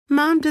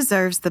Mom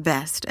deserves the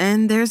best,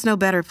 and there's no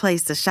better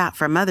place to shop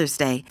for Mother's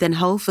Day than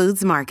Whole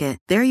Foods Market.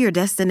 They're your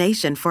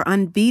destination for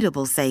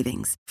unbeatable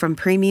savings, from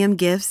premium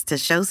gifts to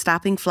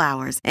show-stopping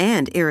flowers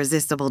and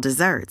irresistible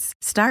desserts.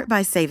 Start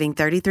by saving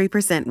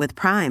 33% with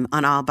Prime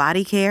on all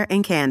body care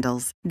and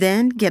candles.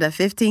 Then get a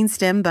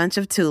 15-stem bunch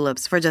of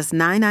tulips for just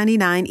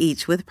 $9.99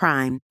 each with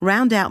Prime.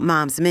 Round out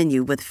Mom's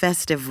menu with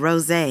festive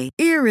rosé,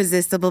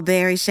 irresistible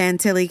berry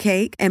chantilly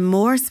cake, and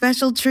more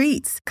special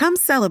treats. Come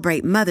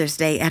celebrate Mother's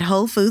Day at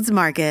Whole Foods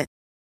Market.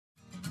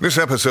 This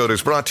episode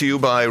is brought to you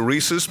by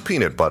Reese's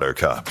Peanut Butter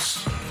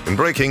Cups. In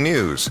breaking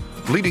news,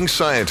 leading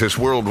scientists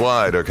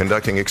worldwide are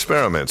conducting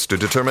experiments to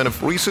determine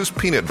if Reese's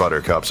Peanut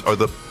Butter Cups are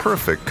the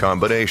perfect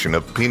combination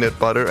of peanut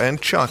butter and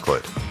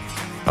chocolate.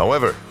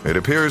 However, it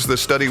appears the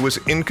study was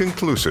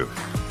inconclusive,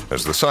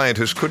 as the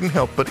scientists couldn't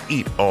help but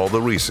eat all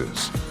the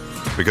Reese's.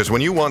 Because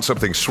when you want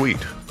something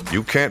sweet,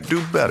 you can't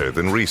do better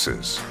than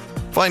Reese's.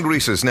 Find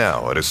Reese's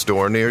now at a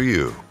store near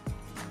you.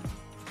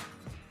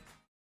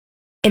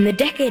 In the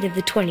decade of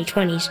the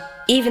 2020s,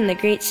 even the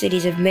great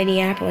cities of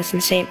Minneapolis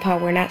and St. Paul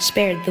were not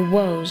spared the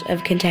woes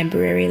of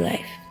contemporary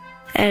life.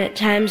 And at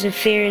times of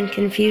fear and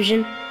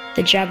confusion,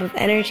 the job of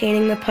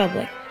entertaining the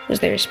public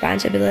was the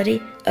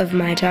responsibility of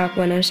My Talk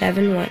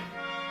 1071,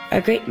 a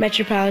great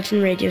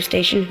metropolitan radio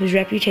station whose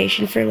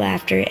reputation for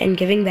laughter and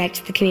giving back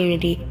to the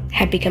community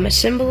had become a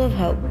symbol of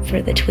hope for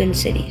the Twin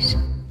Cities.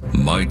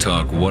 My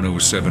Talk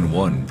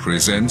 1071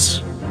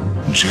 presents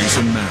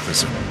Jason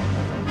Matheson,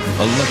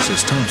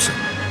 Alexis Thompson,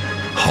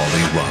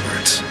 Holly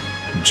Roberts.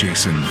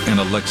 Jason and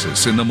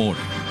Alexis in the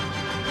morning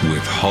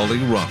with Holly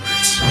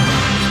Roberts.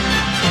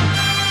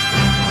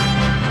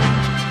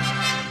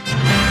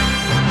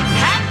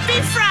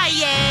 Happy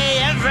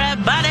Friday,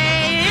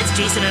 everybody. It's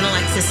Jason and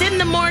Alexis in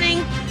the morning.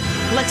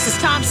 Alexis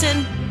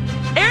Thompson,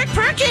 Eric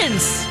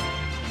Perkins.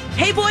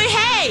 Hey, boy,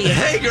 hey.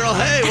 Hey, girl,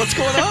 hey. What's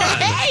going on?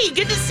 Hey,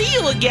 good to see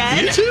you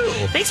again. You too.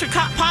 Thanks for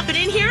popping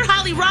in here,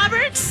 Holly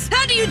Roberts.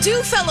 How do you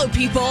do, fellow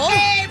people?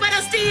 Hey,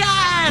 buenos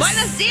dias.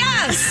 Buenos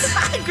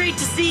dias. Great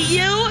to see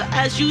you,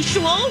 as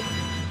usual.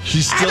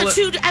 She's still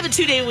I have a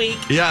 2-day week.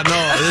 Yeah,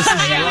 no, this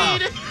is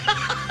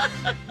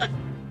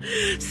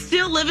rough.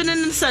 Still living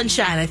in the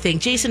sunshine, I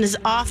think. Jason is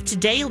off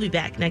today. He'll be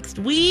back next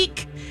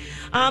week.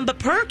 But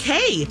Perk,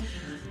 hey,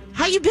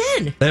 how you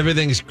been?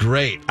 Everything's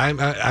great.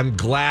 I'm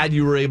glad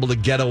you were able to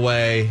get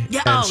away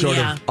and sort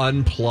of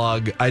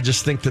unplug. I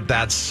just think that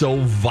that's so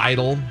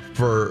vital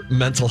for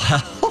mental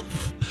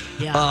health.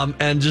 Yeah.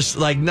 And just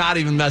like not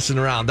even messing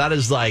around. That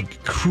is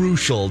like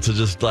crucial to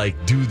just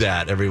like do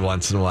that every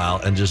once in a while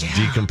and just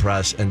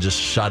decompress and just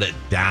shut it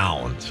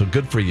down. So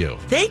good for you.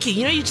 Thank you.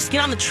 You know, you just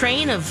get on the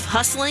train of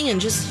hustling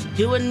and just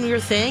doing your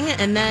thing.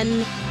 And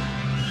then,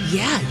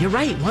 yeah, you're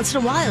right. Once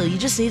in a while, you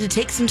just need to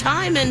take some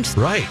time and...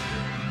 Right.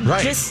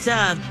 Just,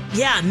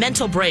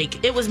 mental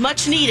break. It was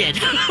much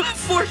needed,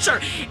 for sure.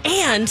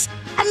 And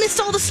I missed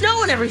all the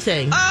snow and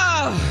everything.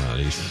 Oh,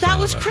 that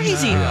was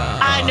crazy.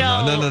 I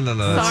know.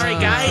 No. Sorry,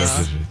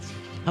 guys.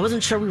 I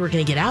wasn't sure we were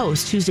going to get out. It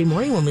was Tuesday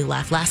morning when we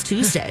left last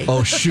Tuesday.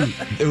 Oh, shoot.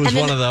 It was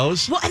one of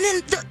those? Well, and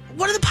then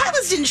one of the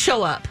pilots didn't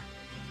show up.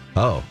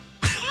 Oh.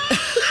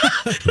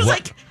 It was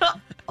like...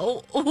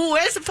 Oh,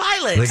 where's the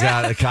pilot? They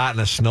got caught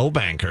in a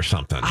snowbank or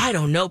something. I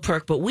don't know,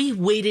 Perk, but we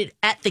waited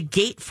at the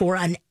gate for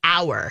an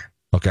hour.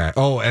 Okay.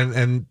 Oh,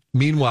 and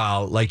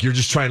meanwhile, like you're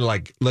just trying to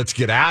like, let's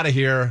get out of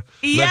here.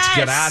 Yes. Let's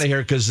get out of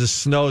here because the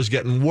snow is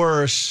getting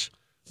worse.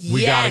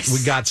 We got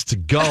to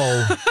go.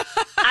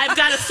 I've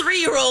got a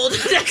 3-year-old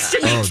next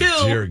to me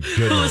too, dear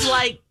goodness. who's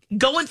like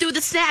going through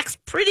the snacks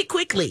pretty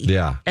quickly.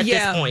 Yeah. At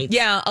this point.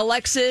 Yeah,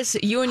 Alexis,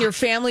 you and your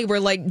family were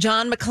like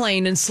John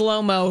McClane in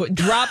slow-mo,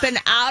 dropping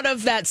out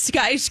of that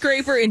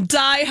skyscraper in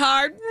Die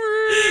Hard.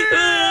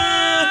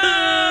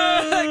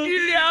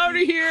 Get out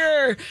of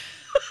here.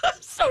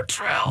 So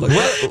true.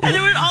 And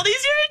there were all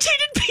these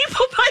irritated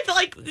people by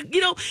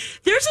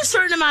there's a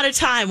certain amount of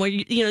time where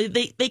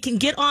they can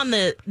get on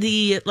the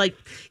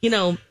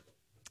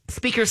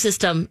speaker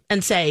system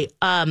and say,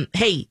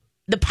 hey,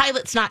 the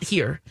pilot's not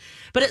here.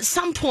 But at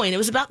some point, it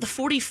was about the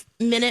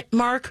 40-minute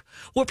mark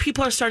where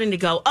people are starting to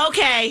go,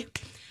 okay,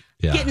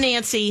 get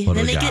Nancy. And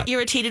then they get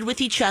irritated with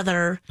each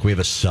other. Can we have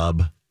a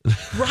sub?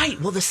 Right.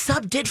 Well, the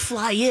sub did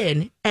fly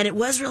in, and it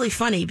was really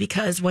funny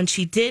because when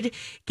she did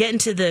get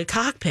into the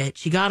cockpit,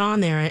 she got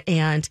on there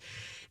and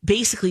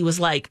basically was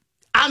like,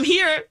 I'm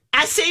here.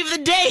 I saved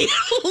the day.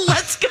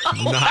 Let's go.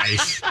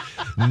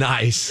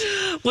 Nice.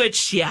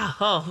 Which,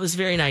 it was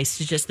very nice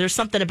to just, there's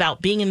something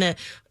about being in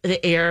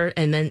the air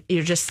and then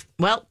you're just,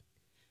 well,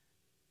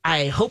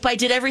 I hope I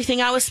did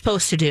everything I was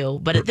supposed to do.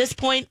 But at this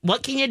point,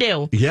 what can you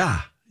do?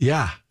 Yeah.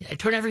 Did I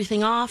turn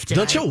everything off?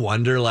 Don't you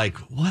wonder, like,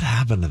 what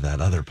happened to that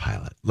other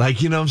pilot?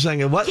 Like, you know what I'm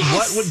saying? What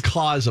would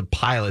cause a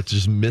pilot to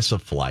just miss a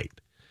flight?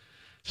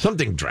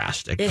 Something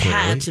drastic. It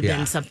had to have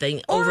been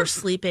something,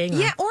 oversleeping.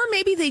 Yeah, or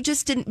maybe they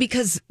just didn't,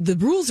 because the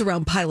rules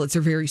around pilots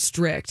are very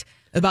strict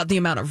about the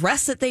amount of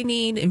rest that they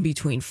need in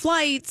between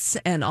flights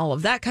and all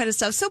of that kind of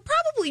stuff. So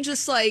probably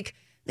just like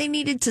they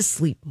needed to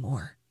sleep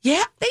more.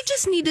 Yeah. They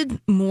just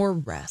needed more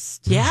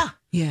rest. Yeah.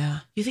 Yeah.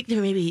 You think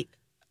they maybe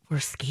were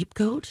a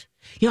scapegoat?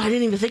 I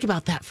didn't even think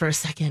about that for a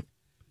second.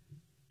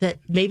 That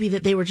maybe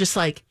that they were just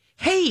like,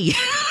 hey.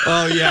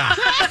 Oh, yeah.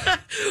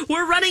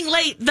 We're running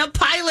late. The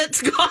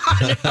pilot's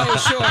gone. Oh,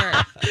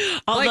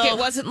 sure. Although, it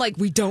wasn't like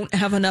we don't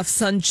have enough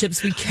Sun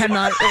Chips. We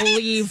cannot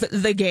leave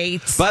the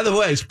gates. By the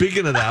way,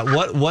 speaking of that,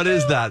 what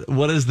is that?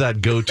 What is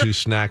that go-to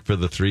snack for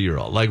the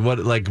 3-year-old?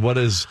 What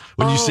is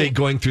when you say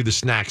going through the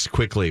snacks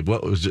quickly?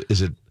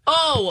 Is it?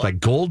 Like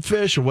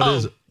goldfish or what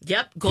is it?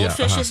 Yep,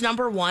 goldfish is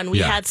number one. We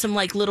had some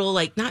little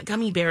not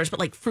gummy bears,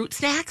 but fruit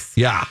snacks.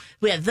 Yeah,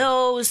 we had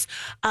those.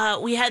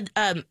 We had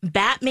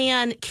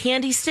Batman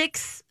candy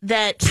sticks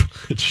that.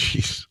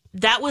 Jeez.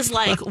 That was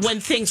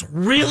when things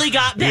really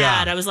got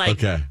bad. I was like,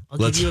 okay, I'll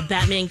give you a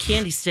Batman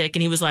candy stick,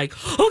 and he was like,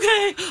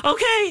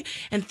 okay.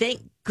 And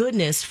thank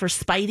goodness for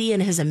Spidey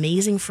and his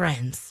amazing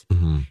friends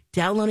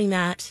downloading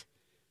that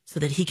so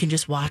that he can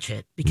just watch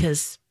it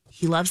because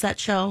he loves that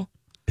show.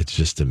 It's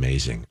just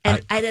amazing.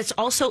 And it's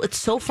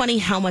so funny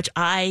how much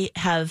I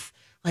have,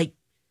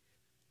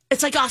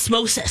 it's like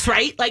osmosis,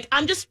 right?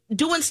 I'm just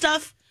doing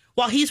stuff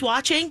while he's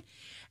watching.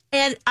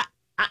 And I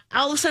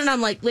all of a sudden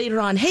I'm like later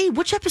on, hey,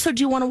 which episode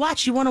do you want to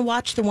watch? Do you want to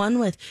watch the one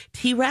with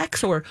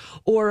T-Rex or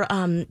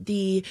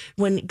the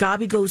when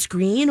Gabi goes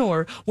green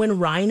or when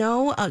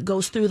Rhino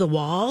goes through the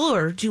wall?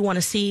 Or do you want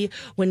to see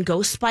when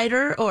Ghost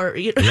Spider or,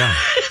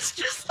 it's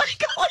just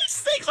all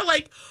these things. I'm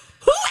like,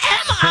 who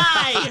am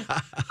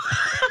I?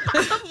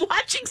 I'm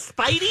watching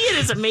Spidey and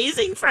his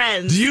amazing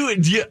friends. Do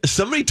you?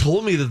 Somebody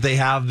told me that they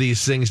have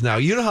these things now.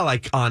 You know how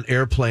on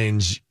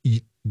airplanes,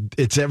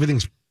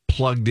 everything's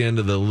plugged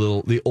into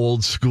the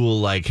old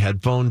school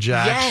headphone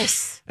jacks.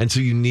 Yes. And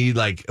so you need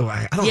I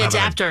don't the have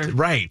adapter,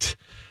 right?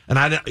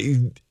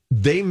 And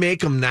they make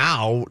them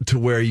now to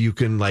where you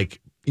can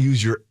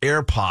use your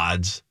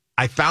AirPods.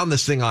 I found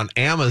this thing on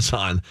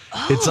Amazon.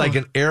 Oh. It's like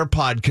an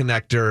AirPod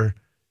connector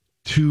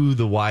to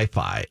the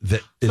Wi-Fi so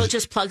it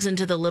just plugs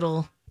into the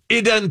little.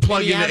 It doesn't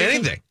plug into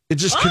anything. It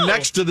just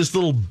connects to this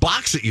little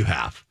box that you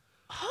have.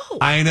 Oh,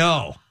 I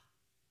know.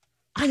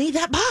 I need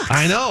that box.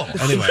 I know.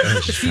 Anyway,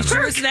 the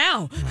future is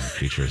now. The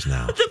future is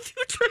now. The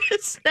future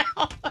is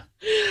now.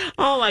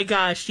 Oh my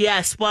gosh!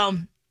 Yes. Well,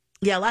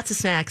 yeah, lots of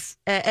snacks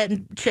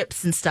and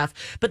chips and stuff.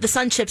 But the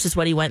Sun Chips is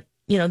what he went.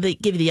 They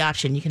give you the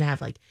option. You can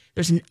have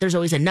there's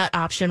always a nut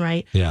option,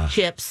 right? Yeah.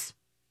 Chips.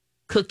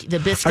 The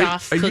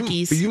Biscoff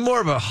cookies. Are you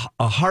more of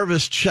a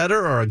Harvest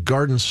cheddar or a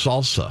garden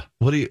salsa?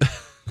 What do you?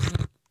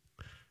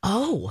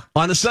 On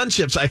the Sun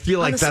Chips, I feel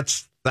like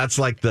that's that's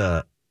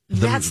the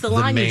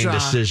line main you draw.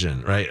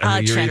 decision, right?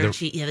 Cheddar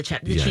cheese,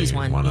 the cheese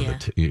one.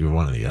 You're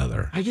one or the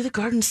other. Are you the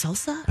garden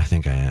salsa? I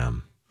think I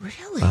am.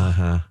 Really?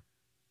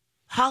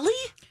 Holly?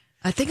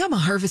 I think I'm a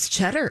Harvest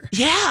cheddar.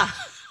 Yeah.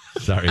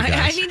 Sorry,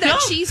 guys. I need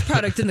that cheese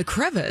product in the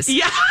crevice.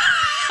 Yeah.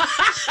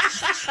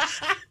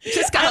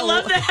 I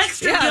love the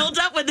extra build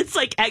up when it's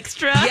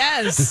extra.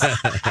 Yes.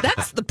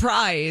 That's the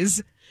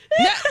prize.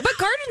 But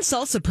garden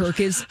salsa perk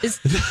is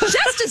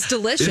just as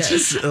delicious.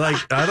 It's just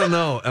I don't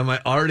know. Am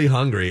I already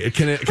hungry?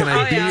 Can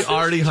I be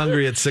already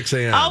hungry at 6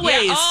 a.m.?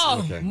 Always. Yeah.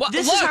 Okay.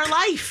 This is our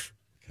life.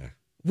 Okay.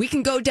 We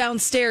can go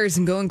downstairs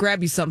and go and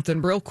grab you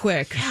something real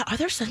quick. Yeah. Are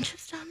there Sun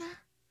Chips down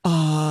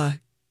there?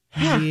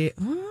 Yeah.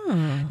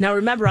 Now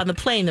remember, on the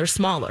plane they're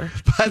smaller.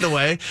 By the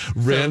way,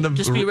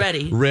 just be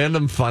ready.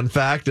 Random fun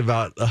fact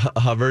about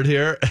Hubbard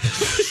here.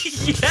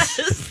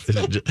 Yes.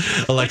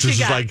 Alexis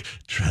is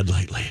tread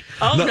lightly.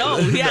 Oh no.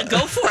 Yeah, go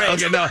for it.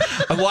 Okay, no.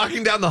 I'm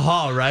walking down the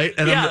hall, right?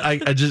 And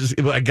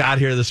I got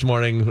here this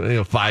morning,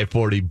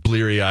 5:40,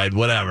 bleary eyed,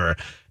 whatever.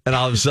 And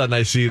all of a sudden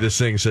I see this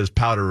thing says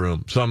powder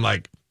room. So I'm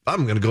like,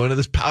 I'm gonna go into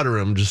this powder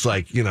room, just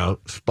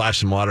splash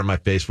some water in my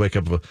face, wake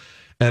up.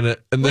 And then,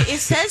 it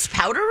says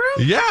powder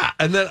room? Yeah.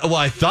 And then,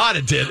 I thought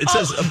it did. It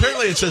says,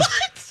 apparently it says,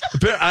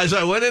 as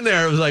I went in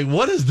there, it was like,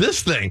 what is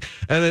this thing?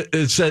 And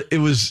it said, it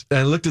was, and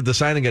I looked at the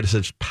sign again, it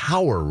says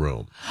power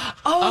room.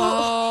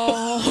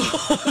 Oh.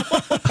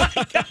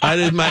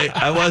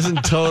 I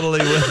wasn't totally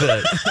with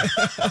it.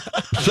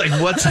 It's like,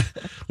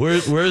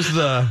 where's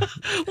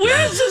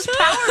this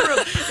power room?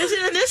 Is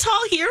it in this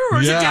hall here or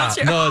is it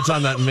downstairs? No, it's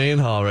on that main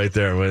hall right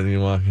there when you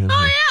walk in.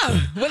 Oh,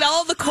 yeah. With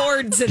all the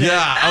cords in it.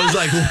 Yeah. I was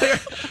like,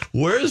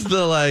 where's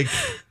the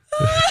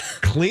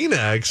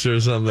Kleenex or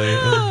something?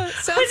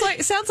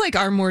 Sounds like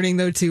our morning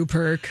though too,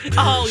 Perk.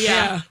 Oh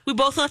yeah. We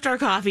both left our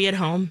coffee at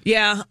home.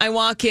 Yeah, I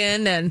walk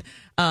in and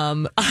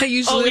I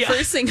usually the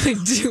first thing I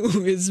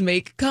do is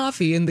make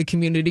coffee in the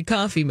community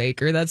coffee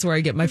maker. That's where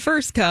I get my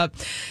first cup.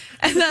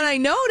 And then I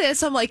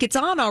notice, I'm like, it's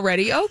on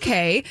already.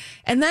 Okay.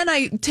 And then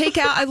I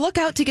look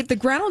out to get the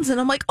grounds and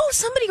I'm like, oh,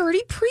 somebody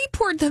already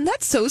pre-poured them.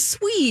 That's so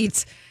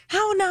sweet.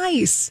 How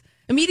nice.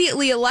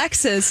 Immediately,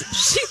 Alexis,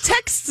 she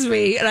texts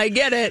me and I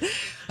get it.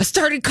 I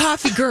started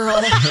coffee, girl.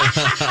 And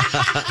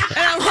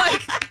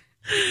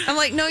I'm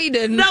like, no, you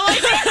didn't. No, I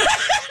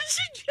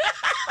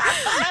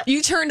didn't.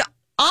 You turned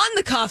on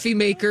the coffee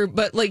maker,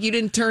 but you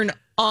didn't turn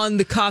on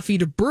the coffee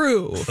to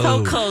brew.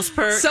 So close,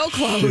 Perk. So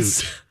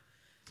close.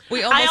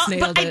 We almost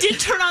nailed but it. I did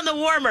turn on the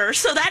warmer,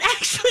 so that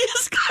actually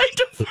is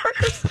kind of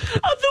worse.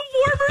 The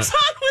warmer's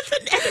on with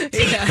an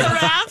empty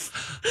carafe.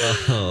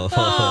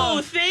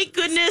 Oh, thank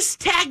goodness.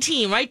 Tag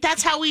team, right?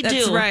 That's how we do.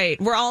 That's right.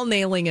 We're all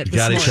nailing it.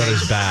 Got each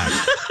other's back.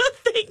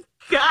 Thank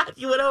God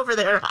you went over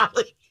there,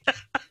 Holly.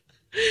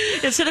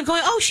 Instead of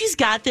going, oh, she's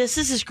got this.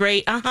 This is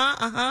great.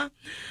 Oh,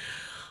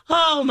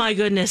 my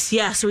goodness.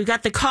 Yeah, so we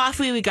got the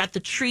coffee, we got the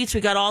treats,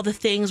 we got all the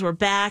things. We're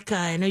back.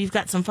 I know you've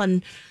got some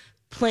fun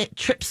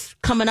trips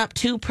coming up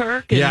too,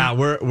 Perk. Yeah,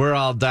 we're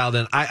all dialed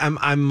in. I'm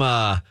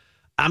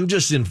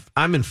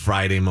in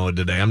Friday mode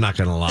today. I'm not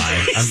gonna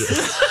lie.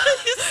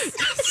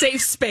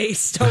 Safe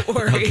space. Don't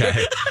worry.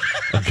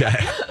 Okay.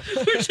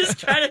 We're just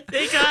trying to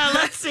think.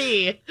 Let's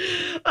see.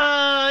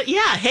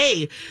 Yeah.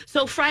 Hey.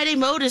 So Friday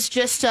mode is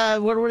just.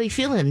 What are we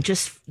feeling?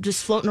 Just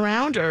floating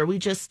around, or are we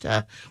just?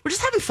 We're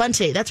just having fun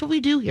today. That's what we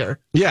do here.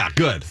 Yeah.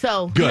 Good.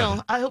 So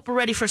good. I hope we're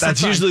ready for some.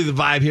 That's fun. usually the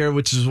vibe here,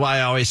 which is why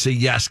I always say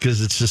yes,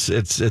 because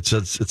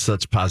it's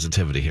such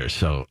positivity here.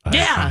 So I'm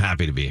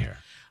happy to be here.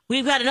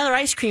 We've got another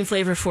ice cream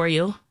flavor for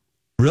you.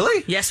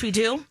 Really? Yes, we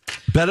do.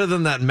 Better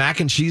than that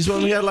mac and cheese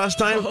one we had last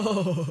time?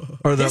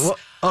 Or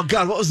oh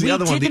God, what was the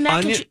other one?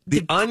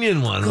 The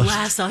onion one.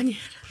 Glass onion.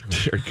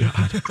 Dear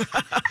God.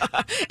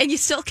 And you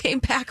still came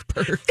back,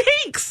 Bert.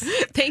 Thanks.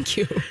 Thank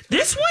you.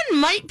 This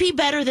one might be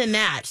better than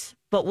that,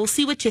 but we'll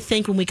see what you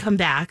think when we come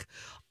back.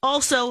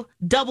 Also,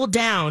 Double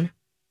Down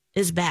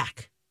is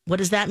back. What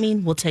does that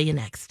mean? We'll tell you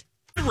next.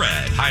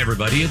 Red. Hi,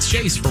 everybody. It's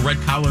Chase for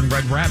Red Cow and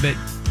Red Rabbit.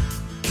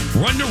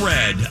 Run to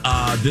Red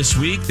this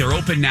week. They're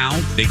open now.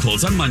 They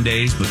close on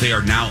Mondays, but they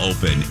are now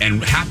open.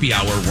 And happy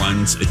hour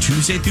runs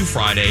Tuesday through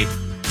Friday,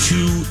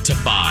 2 to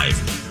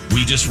 5.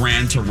 We just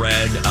ran to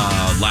Red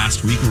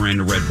last week. We ran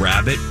to Red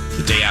Rabbit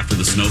the day after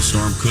the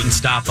snowstorm. Couldn't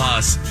stop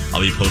us.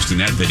 I'll be posting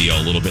that video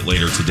a little bit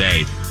later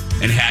today.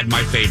 And had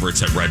my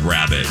favorites at Red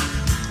Rabbit.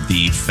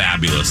 The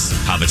fabulous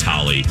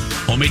cavatelli.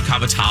 Homemade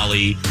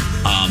cavatelli,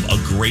 a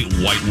great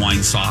white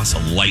wine sauce, a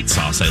light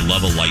sauce. I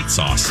love a light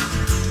sauce.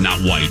 Not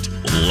white,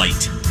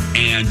 light.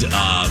 And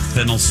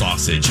fennel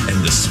sausage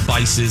and the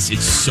spices.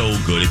 It's so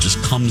good. It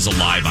just comes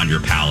alive on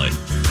your palate.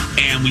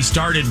 And we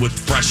started with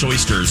fresh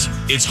oysters.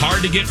 It's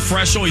hard to get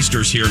fresh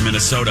oysters here in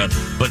Minnesota,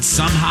 but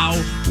somehow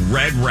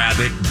Red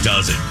Rabbit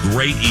does it.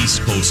 Great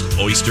East Coast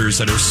oysters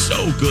that are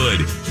so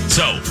good.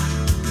 So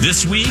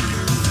this week,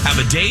 have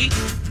a date,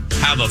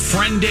 have a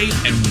friend date,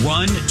 and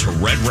run to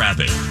Red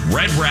Rabbit.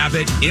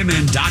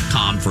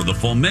 RedRabbitMN.com for the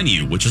full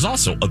menu, which is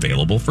also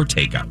available for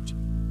takeout.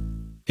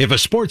 If a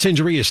sports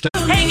injury is...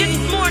 Hey,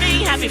 good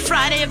morning. Happy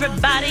Friday,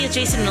 everybody. It's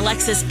Jason and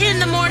Alexis in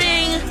the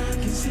morning.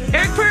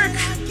 Eric Perk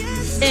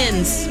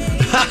ends.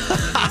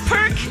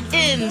 Perk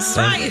ends.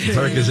 Right.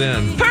 Perk is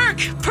in.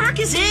 Perk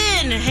is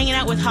in. Hanging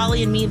out with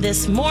Holly and me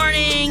this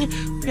morning.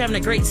 We're having a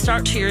great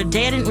start to your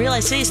day. I didn't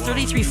realize today's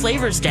 33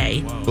 Flavors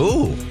Day.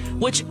 Ooh.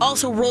 Which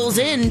also rolls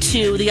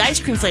into the ice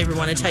cream flavor I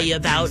want to tell you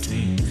about.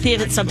 See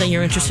if it's something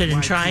you're interested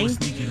in trying.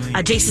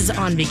 Jason's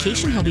on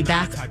vacation. He'll be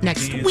back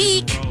next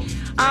week.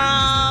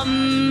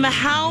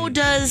 How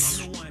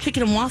does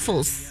chicken and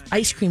waffles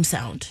ice cream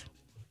sound?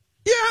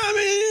 Yeah, I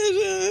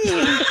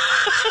mean,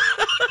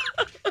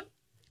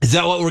 is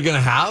that what we're going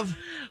to have?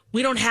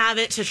 We don't have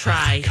it to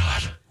try.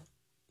 Oh,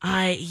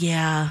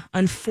 God.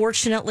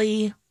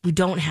 Unfortunately, we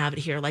don't have it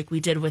here like we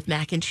did with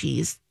mac and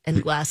cheese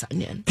and glass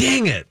onion.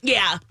 Dang it.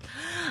 Yeah.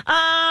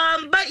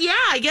 But yeah,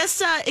 I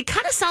guess it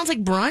kind of sounds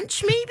like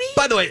brunch, maybe.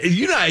 By the way,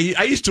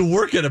 I used to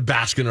work at a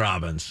Baskin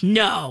Robbins.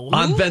 No.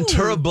 On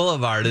Ventura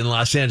Boulevard in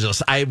Los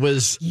Angeles. I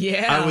was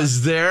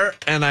there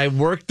and I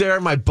worked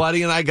there. My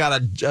buddy and I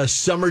got a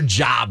summer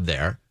job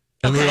there.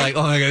 And we're like,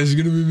 oh my God, this is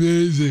going to be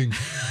amazing.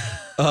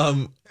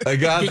 I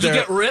got Did there. you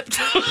get ripped?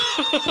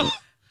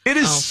 It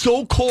is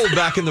so cold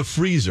back in the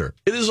freezer.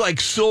 It is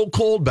like so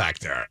cold back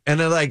there.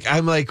 And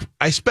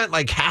I spent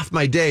like half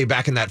my day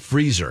back in that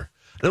freezer.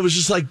 And it was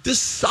just like, this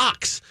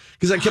sucks.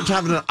 Because I kept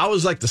I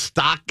was like the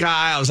stock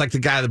guy. I was like the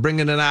guy that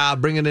bringing it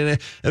out, bringing it in.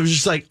 It was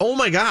just like, oh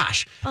my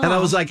gosh. And I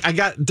was like, I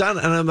got done.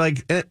 And I'm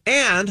like,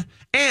 and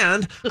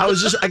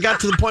I got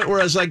to the point where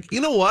I was like,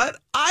 you know what?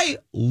 I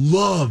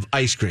love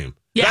ice cream.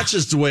 Yeah. That's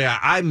just the way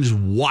I'm just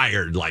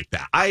wired like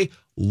that. I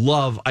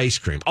love ice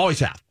cream. Always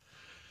have.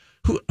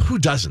 Who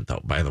doesn't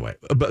though? By the way,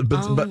 but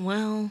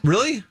well,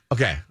 really?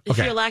 Okay. If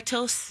you're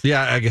lactose,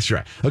 yeah, I guess you're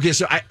right. Okay,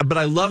 so I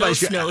love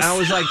ice cream. I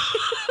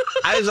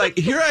was like,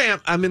 here I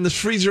am. I'm in the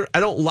freezer. I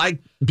don't like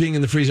being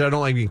in the freezer. I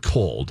don't like being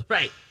cold.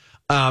 Right.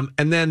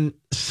 And then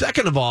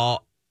second of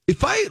all,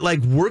 if I like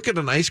work at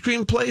an ice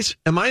cream place,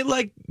 am I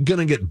like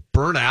gonna get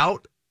burnt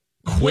out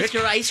quick with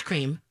your ice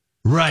cream?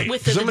 Right,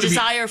 with the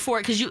desire for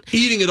it, because you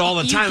eating it all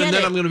the time, and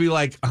then I'm going to be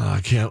like,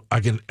 oh, I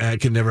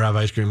can never have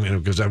ice cream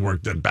because I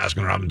worked at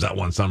Baskin Robbins that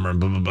one summer, and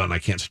blah blah blah, and I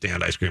can't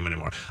stand ice cream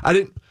anymore.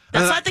 That's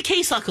not the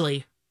case,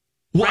 luckily.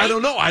 Well, right?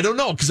 I don't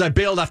know because I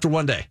bailed after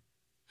one day.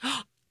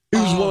 It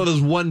was one of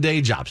those one-day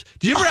jobs.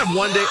 Do you ever have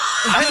one day?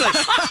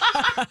 I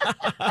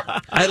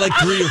had like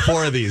 3 or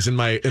 4 of these in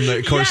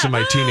the course of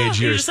my teenage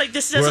years. You're just like,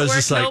 this doesn't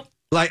work. Nope.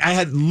 Like I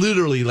had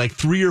literally like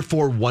 3 or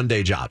 4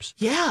 one-day jobs.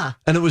 Yeah.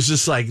 And it was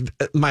just like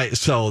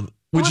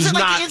which was is it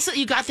like not. the instant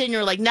you got there and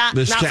you're like, not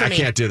This for I me.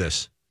 can't do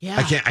this. Yeah.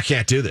 I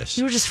can't do this.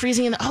 You were just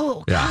freezing in the.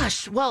 Oh Yeah.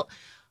 gosh. Well,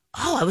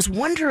 I was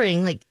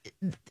wondering, like,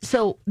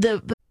 so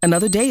the.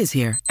 Another day is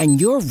here,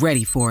 and you're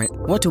ready for it.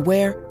 What to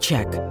wear?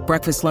 Check.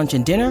 Breakfast, lunch,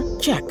 and dinner?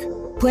 Check.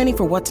 Planning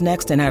for what's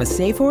next and how to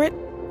save for it?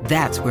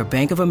 That's where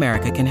Bank of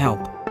America can help.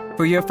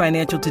 For your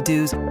financial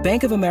to-dos,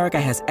 Bank of America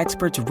has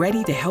experts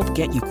ready to help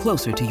get you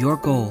closer to your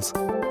goals.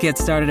 Get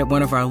started at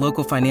one of our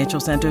local financial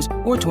centers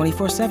or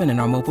 24/7 in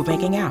our mobile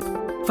banking app.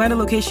 Find a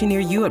location near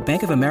you at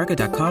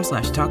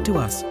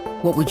bankofamerica.com/talktous.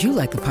 What would you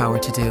like the power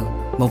to do?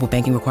 Mobile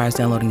banking requires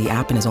downloading the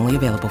app and is only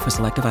available for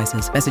select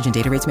devices. Message and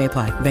data rates may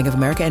apply. Bank of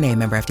America NA,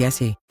 member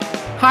FDIC.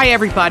 Hi,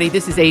 everybody.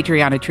 This is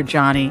Adriana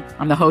Trajani.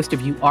 I'm the host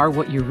of You Are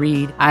What You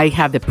Read. I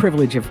have the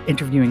privilege of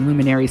interviewing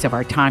luminaries of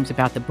our times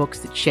about the books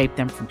that shaped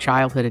them from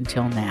childhood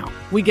until now.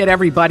 We get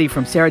everybody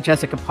from Sarah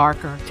Jessica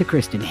Parker to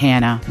Kristen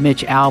Hanna,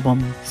 Mitch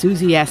Albom,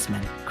 Susie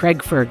Essman,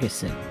 Craig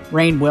Ferguson,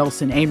 Rainn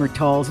Wilson, Amor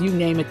Tolls, you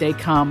name it, they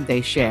come,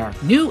 they share.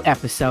 New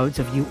episodes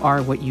of You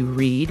Are What You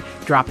Read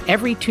drop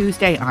every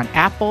Tuesday on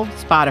Apple,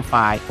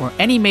 Spotify, or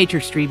any major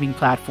streaming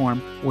platform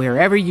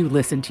wherever you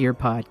listen to your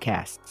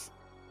podcasts.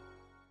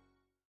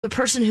 The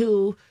person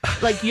who,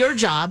 like your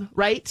job,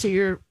 right? So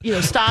you're,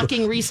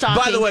 stocking, restocking.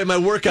 By the way, my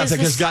work ethic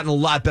has gotten a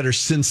lot better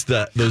since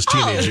those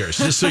teenage years.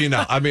 Just so you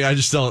know, I mean, I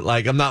just don't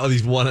like. I'm not one of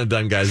these one and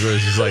done guys where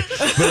it's just like,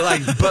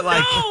 but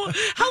like. No.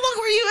 How long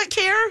were you at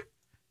CARE?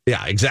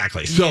 Yeah,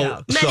 exactly.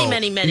 So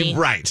many.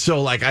 Right.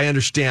 So like, I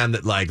understand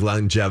that like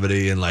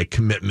longevity and like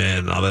commitment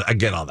and all that. I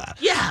get all that.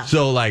 Yeah.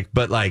 So like,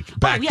 but like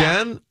back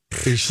then.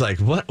 It's just like,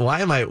 what?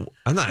 Why am I?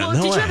 I'm not. Well,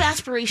 no did way. you have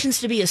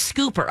aspirations to be a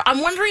scooper? I'm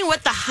wondering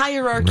what the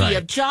hierarchy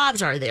of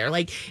jobs are there.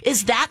 Like,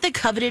 is that the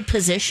coveted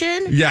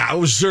position? Yeah, it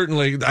was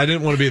certainly. I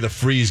didn't want to be the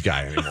freeze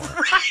guy anymore.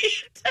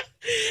 Right.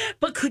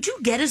 But could you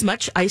get as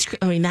much ice cream?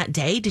 I mean, that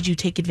day, did you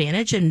take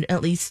advantage and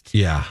at least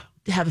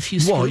have a few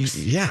scoops? Well,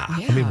 yeah.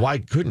 I mean, why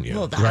couldn't you?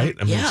 Well, right?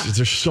 I mean,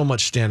 there's so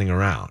much standing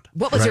around.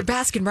 What was your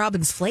Baskin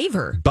Robbins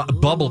flavor?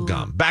 Bubble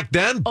gum. Back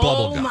then,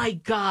 bubble gum. Oh my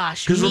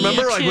gosh! Because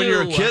remember, like when you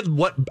were a kid,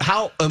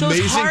 how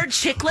amazing those hard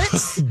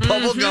chiclets,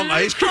 bubble gum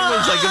ice cream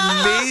was like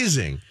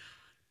amazing.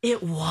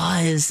 It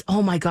was.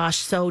 Oh my gosh!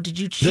 So did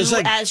you chew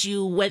as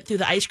you went through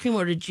the ice cream,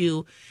 or did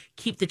you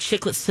keep the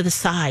chiclets to the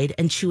side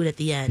and chew it at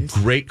the end?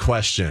 Great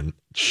question.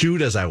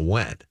 Chewed as I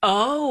went.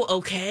 Oh,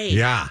 okay.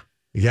 Yeah.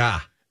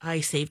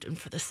 I saved them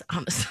for this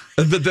on the side.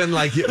 But then,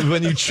 like,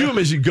 when you chew them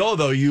as you go,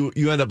 though, you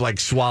end up, like,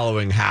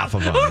 swallowing half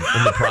of them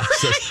in the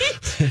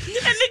process. And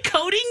the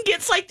coating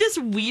gets, like, this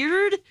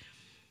weird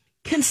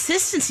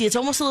consistency. It's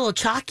almost a little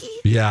chalky.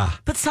 Yeah.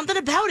 But something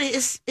about it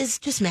is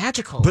just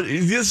magical. But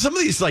some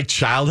of these, like,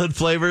 childhood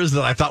flavors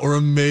that I thought were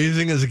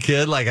amazing as a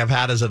kid, like, I've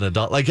had as an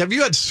adult. Like, have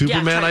you had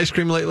Superman ice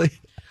cream lately?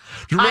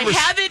 I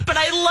haven't, but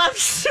I love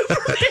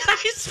Superman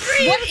ice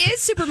cream. What is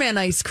Superman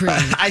ice cream?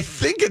 I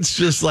think it's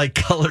just like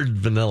colored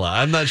vanilla.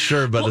 I'm not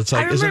sure, but it's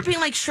like. I remember it being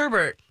like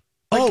sherbet.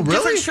 Like really?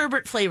 Different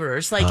sherbet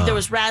flavors. Like there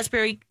was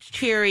raspberry,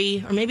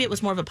 cherry, or maybe it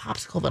was more of a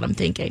popsicle that I'm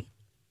thinking.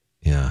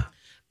 Yeah.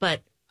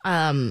 But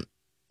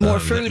more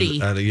fruity.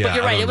 Yeah, but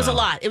you're right. It was a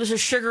lot. It was a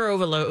sugar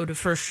overload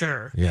for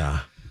sure. Yeah.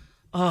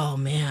 Oh,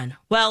 man.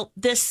 Well,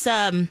 this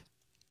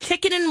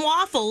Chicken and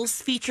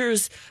Waffles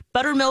features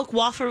buttermilk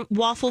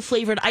waffle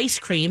flavored ice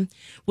cream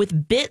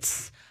with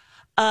bits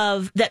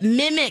that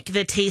mimic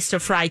the taste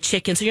of fried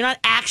chicken. So you're not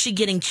actually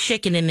getting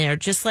chicken in there.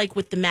 Just like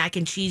with the mac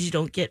and cheese, you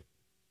don't get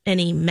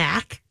any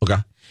mac. Okay.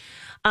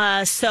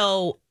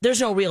 So there's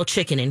no real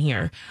chicken in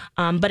here,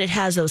 but it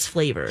has those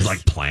flavors.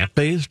 Like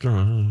plant-based? Or?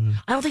 I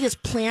don't think it's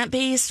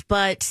plant-based,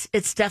 but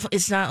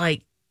it's not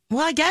like,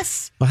 well, I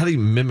guess. Well, how do you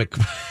mimic?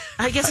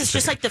 I guess it's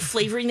just like the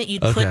flavoring that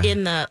you'd put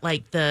in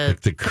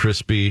the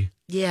crispy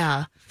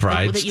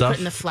fried that you put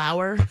in the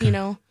flour, you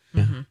know.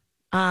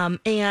 Mm-hmm.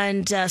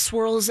 And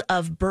swirls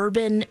of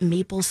bourbon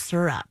maple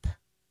syrup.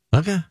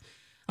 Okay,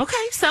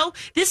 so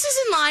this is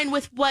in line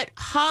with what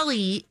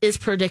Holly is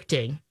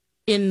predicting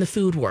in the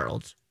food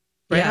world.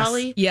 Right, yes.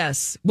 Holly?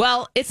 Yes.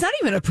 Well, it's not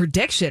even a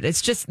prediction.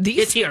 It's just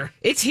It's here.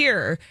 It's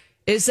here.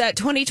 Is that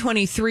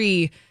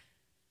 2023,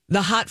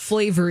 the hot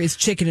flavor is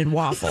chicken and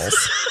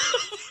waffles.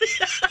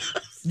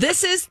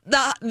 This is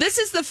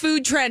the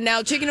food trend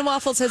now. Chicken and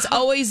waffles has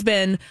always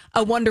been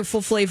a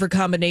wonderful flavor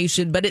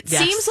combination, but it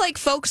seems like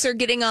folks are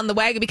getting on the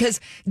wagon because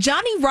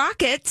Johnny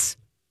Rockets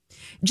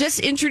just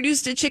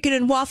introduced a chicken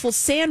and waffle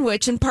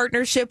sandwich in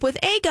partnership with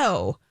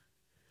Eggo.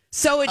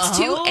 So it's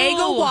two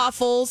Eggo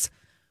waffles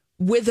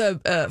with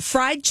a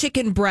fried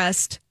chicken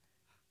breast,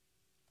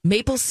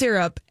 maple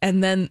syrup,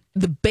 and then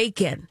the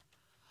bacon.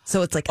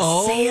 So it's like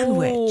a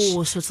sandwich.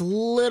 Oh, so it's a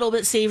little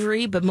bit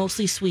savory, but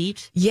mostly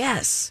sweet.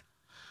 Yes.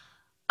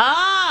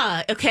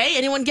 Okay.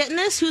 Anyone getting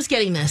this? Who's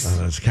getting this?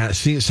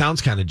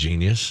 Sounds kind of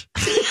genius.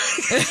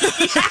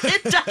 Yeah,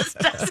 it does,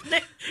 doesn't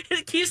it?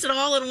 It keeps it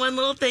all in one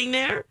little thing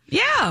there.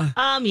 Yeah.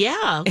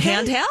 Yeah. Okay.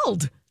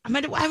 Handheld. I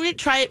might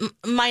try it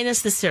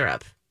minus the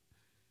syrup.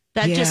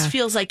 That just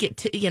feels like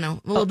it, a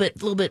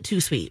little bit too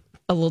sweet.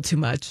 A little too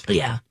much.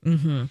 Yeah.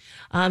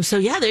 Mm-hmm. So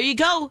yeah, there you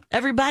go,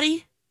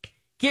 everybody.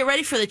 Get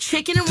ready for the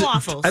chicken and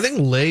waffles. I think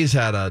Lay's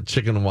had a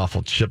chicken and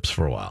waffle chips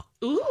for a while.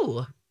 Ooh.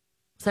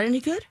 Is that any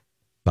good?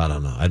 I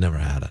don't know. I never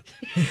had it.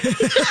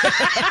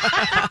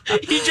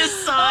 You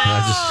just saw it.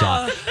 I just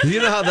saw it.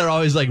 You know how they're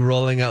always like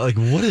rolling out, like,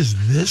 what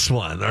is this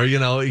one? Or, you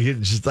know,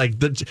 just like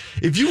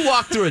if you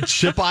walk through a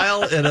chip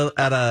aisle at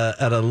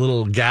a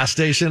little gas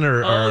station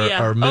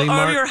or mini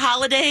mart or your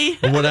holiday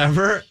or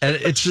whatever, and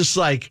it's just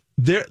like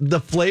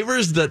the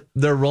flavors that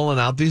they're rolling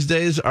out these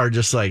days are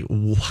just like,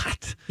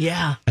 what?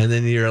 Yeah. And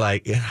then you're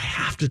like, I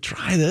have to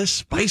try this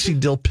spicy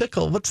dill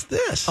pickle. What's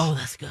this? Oh,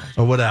 that's good.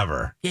 Or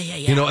whatever. Yeah.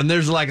 You know, and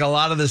there's like a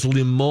lot of this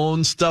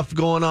limon stuff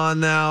going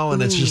on now,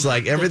 and it's just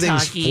like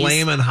everything's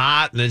flaming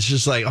hot, and it's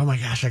just like, oh my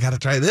gosh, I got to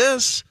try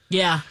this.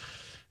 Yeah.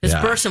 It's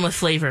bursting with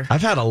flavor.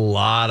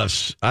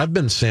 I've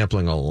been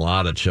sampling a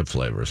lot of chip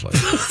flavors lately.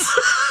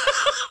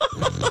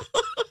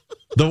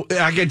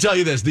 I can tell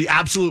you this, the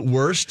absolute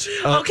worst.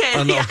 Oh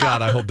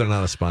God, I hope they're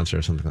not a sponsor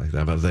or something like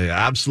that. But the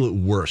absolute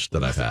worst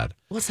that I've had.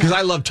 What's that? Because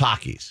I love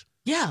Takis.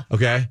 Yeah.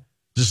 Okay?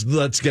 Just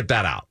let's get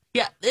that out.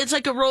 Yeah, it's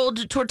like a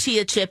rolled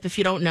tortilla chip, if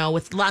you don't know,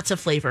 with lots of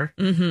flavor.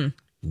 Mm-hmm.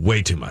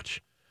 Way too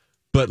much.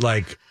 But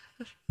like,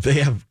 they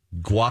have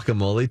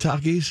guacamole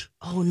Takis.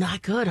 Oh,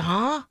 not good,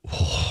 huh?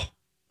 Oh,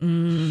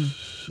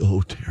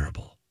 so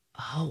terrible.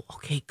 Oh,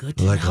 okay, good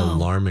to like know.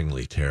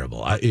 Alarmingly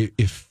terrible.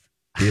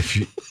 If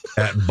you,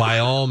 by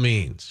all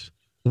means,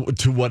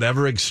 to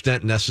whatever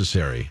extent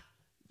necessary,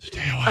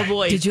 stay away.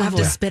 Avoid. Did you have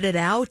to spit it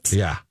out?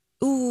 Yeah.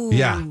 Ooh.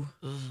 Yeah.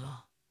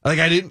 Like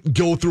I didn't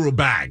go through a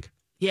bag.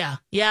 Yeah.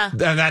 And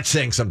that's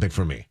saying something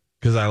for me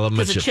because I love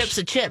my chips. Because a chip's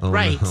a chip,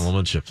 right? I love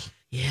my chips.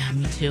 Yeah,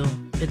 me too.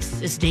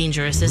 It's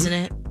dangerous, isn't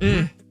it?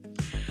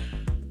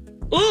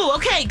 Ooh,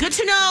 okay. Good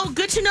to know.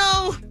 Good to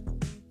know.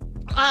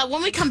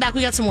 When we come back, we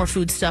got some more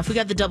food stuff. We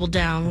got the Double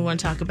Down we want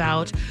to talk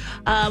about.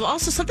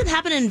 Also, something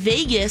happened in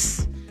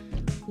Vegas.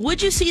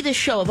 Would you see this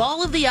show? Of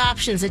all of the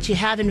options that you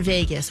have in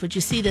Vegas, would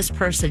you see this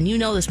person? You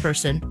know this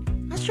person.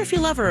 Not sure if you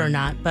love her or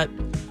not, but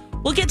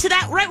we'll get to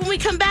that right when we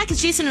come back.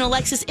 It's Jason and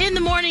Alexis in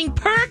the morning.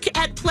 Perk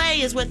at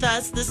Play is with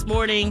us this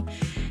morning.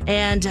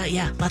 And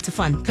lots of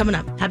fun coming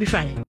up. Happy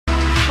Friday.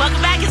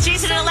 Welcome back. It's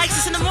Jason and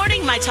Alexis in the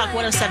morning. My Talk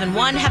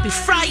 107.1. Happy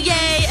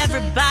Friday,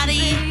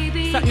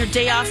 everybody. Starting your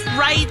day off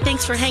right.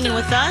 Thanks for hanging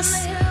with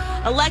us.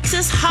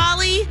 Alexis,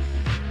 Holly,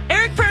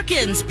 Eric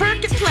Perkins.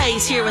 Perk at Play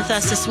is here with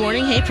us this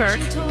morning. Hey, Perk.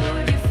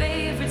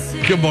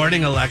 Good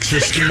morning,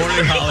 Alexis. Good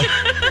morning, Holly.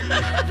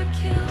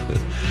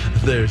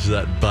 There's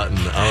that button.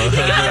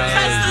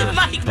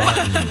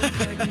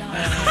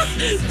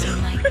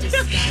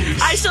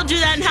 I still do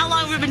that. And how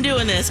long have we been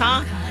doing this,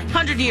 huh?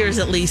 100 years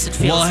at least, it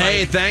feels like.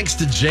 Hey, thanks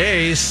to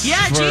Jace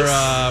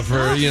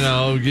for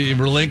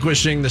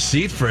relinquishing the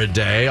seat for a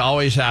day.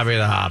 Always happy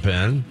to hop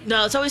in.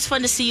 No, it's always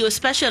fun to see you,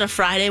 especially on a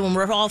Friday when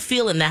we're all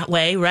feeling that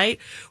way, right?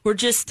 We're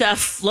just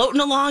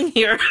floating along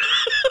here.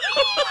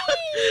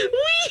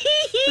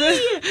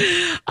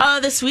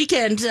 This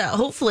weekend,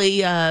 hopefully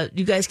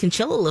you guys can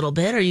chill a little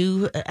bit. Do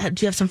you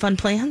have some fun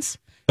plans?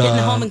 Getting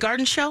the home and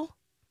garden show?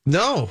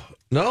 No.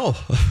 No,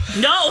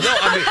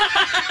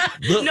 I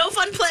mean, no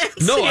fun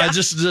plans. No, I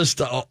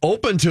just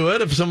open to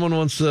it. If someone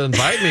wants to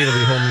invite me to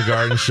the home and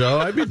garden show,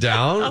 I'd be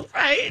down. All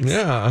right.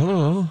 Yeah, I don't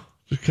know.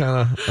 Just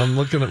kind of, I'm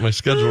looking at my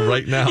schedule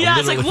right now. Yeah,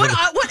 it's like, what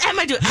am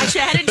I doing?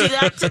 Actually, I had to do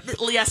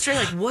that yesterday.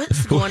 Like,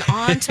 what's going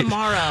on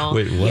tomorrow?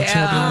 Wait, what's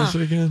happening this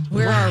weekend?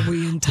 Where are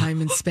we in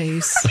time and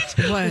space?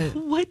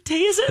 What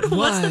day is it?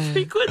 What's the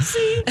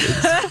frequency?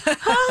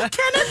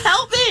 Kenneth,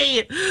 help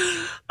me.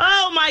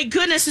 Oh, my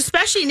goodness.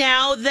 Especially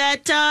now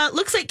that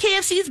looks like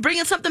KFC is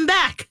bringing something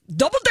back.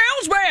 Double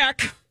Down's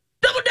back.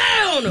 Double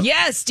Down!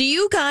 Yes. Do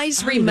you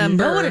guys remember? I don't even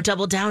know what a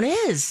Double Down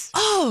is.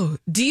 Oh,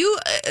 do you?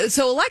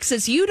 So,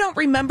 Alexis, you don't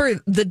remember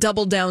the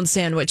Double Down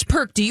sandwich.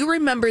 Perk, do you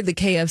remember the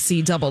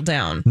KFC Double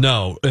Down?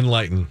 No,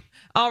 enlighten.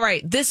 All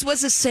right. This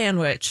was a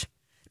sandwich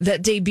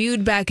that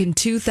debuted back in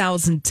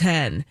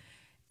 2010.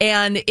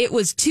 And it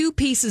was 2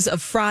 pieces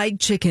of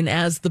fried chicken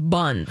as the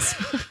buns.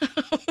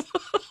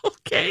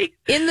 Okay.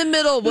 In the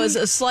middle was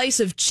a slice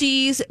of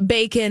cheese,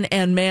 bacon,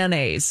 and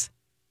mayonnaise.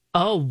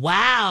 Oh,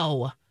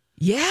 wow.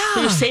 Yeah.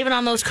 So you're saving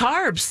on those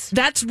carbs.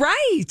 That's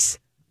right.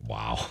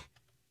 Wow.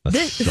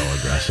 That's so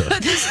aggressive.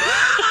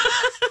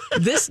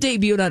 This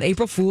debuted on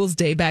April Fool's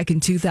Day back in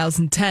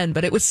 2010,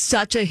 but it was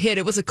such a hit.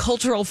 It was a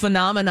cultural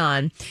phenomenon.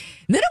 And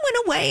then it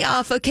went away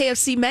off of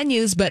KFC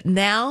menus, but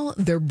now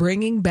they're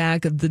bringing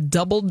back the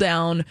Double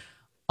Down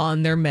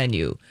on their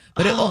menu.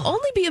 But it will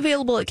only be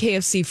available at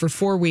KFC for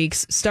 4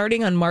 weeks,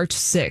 starting on March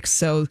 6th.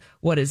 So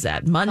what is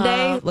that?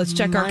 Monday? Let's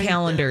check our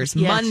calendars.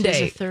 Yeah,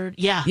 Monday. Third.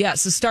 Yeah. Yeah,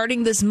 so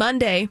starting this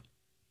Monday,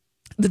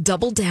 the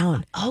Double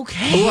Down.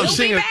 Okay. Oh, I'm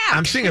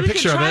seeing a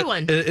picture of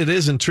it. It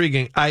is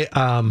intriguing.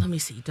 Let me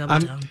see. Double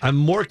Down. I'm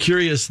more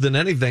curious than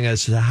anything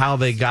as to how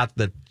they got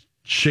the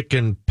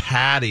chicken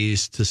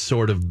patties to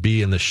sort of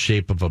be in the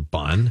shape of a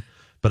bun.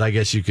 But I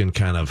guess you can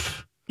kind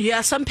of.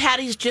 Yeah, some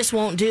patties just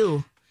won't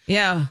do.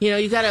 Yeah. You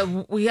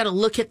know, we gotta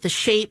look at the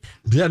shape.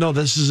 Yeah, no,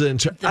 this is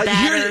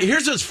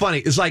here's what's funny.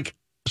 It's like,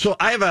 so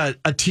I have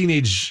a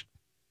teenage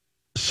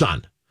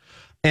son,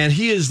 and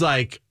he is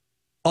like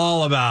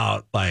all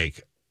about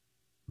like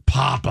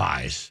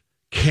Popeyes,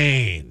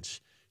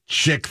 Cane's,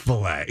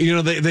 Chick-fil-A. You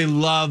know, they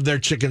love their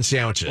chicken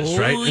sandwiches,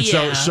 right?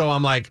 And so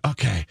I'm like,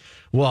 okay,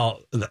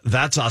 well,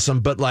 that's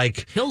awesome. But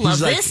like, he'll love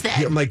this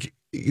then. I'm like,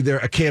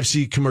 a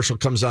KFC commercial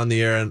comes on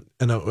the air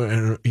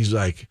and he's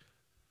like,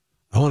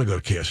 I want to go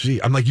to KFC.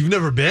 I'm like, you've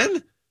never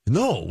been?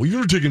 No, well, you've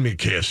never taken me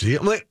to KFC.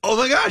 I'm like, oh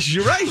my gosh,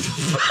 you're right.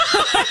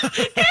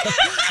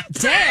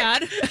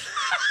 Dad.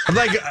 I'm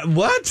like,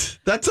 what?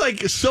 That's like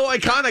so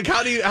iconic.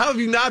 How have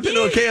you not been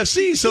to a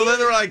KFC? So then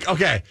they're like,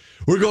 okay,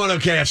 we're going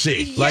to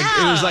KFC. Like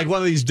it was like one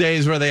of these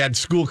days where they had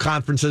school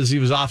conferences. He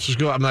was off to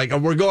school. I'm like,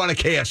 we're going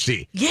to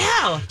KFC.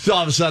 Yeah. So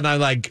all of a sudden I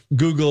like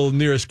Google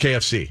nearest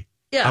KFC.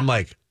 Yeah. I'm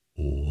like,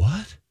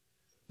 what?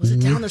 Was it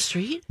down the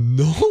street?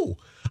 No.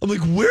 I'm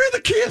like, where are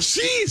the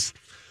KFCs?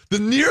 The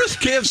nearest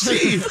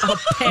KFC.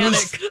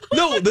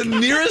 The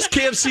nearest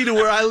KFC to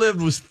where I lived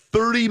was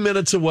 30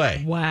 minutes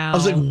away. Wow. I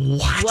was like,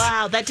 what?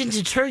 Wow, that didn't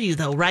deter you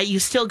though, right? You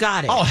still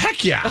got it. Oh,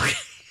 heck yeah. Okay.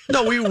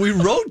 No, we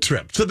road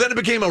tripped. So then it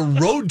became a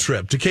road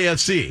trip to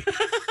KFC.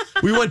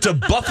 We went to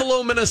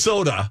Buffalo,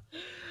 Minnesota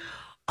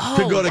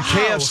to go to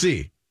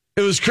KFC.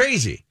 It was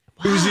crazy.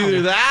 Wow. It was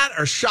either that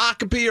or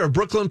Shakopee or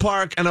Brooklyn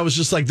Park. And I was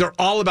just like, they're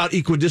all about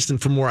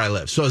equidistant from where I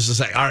live. So I was just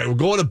like, all right, we're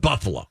going to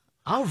Buffalo.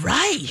 All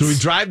right. So we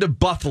drive to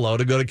Buffalo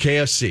to go to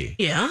KFC.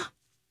 Yeah.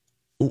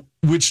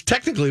 Which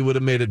technically would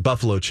have made it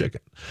buffalo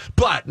chicken.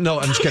 But no,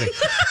 I'm just kidding.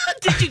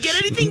 Did you get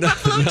anything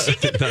buffalo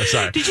chicken? No,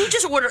 sorry. Did you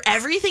just order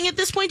everything at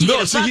this point? Did you No,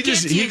 get a so bucket?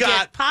 he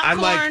got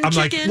popcorn, I'm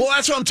chicken? like, well,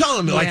 that's what I'm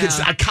telling him. Like, it's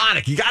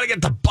iconic. You got to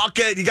get the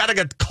bucket. You got to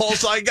get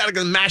coleslaw. You got to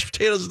get mashed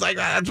potatoes. It's like,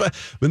 that's what,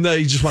 but no,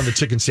 he just wanted the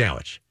chicken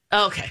sandwich.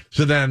 Okay.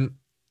 So then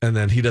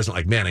he doesn't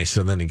like mayonnaise,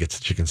 so then he gets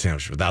the chicken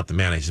sandwich without the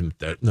mayonnaise.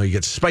 No, he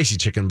gets spicy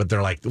chicken, but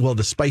they're like, well,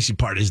 the spicy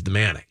part is the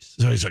mayonnaise.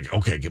 So he's like,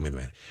 okay, give me the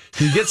mayonnaise.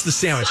 So he gets the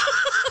sandwich,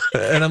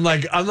 and I'm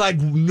like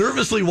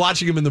nervously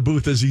watching him in the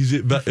booth as he's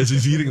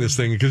eating this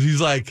thing because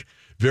he's like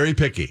very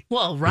picky.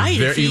 Well, right.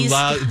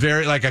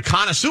 Very like a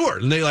connoisseur,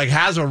 and they like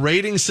has a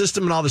rating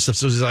system and all this stuff.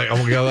 So he's like,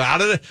 oh my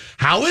god,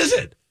 how is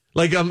it?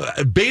 Like I'm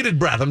bated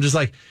breath. I'm just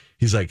like,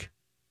 he's like,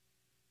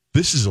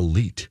 this is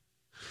elite.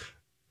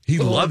 He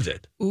loved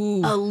it.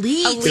 Ooh.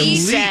 Elite. He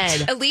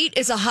said. Elite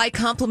is a high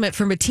compliment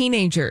from a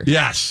teenager.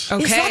 Yes.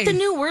 Okay. Is that the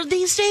new word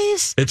these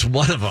days? It's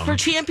one of them. For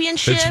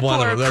championship it's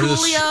one or of them.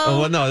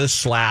 Coolio? This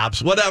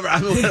slaps. Whatever.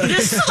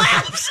 This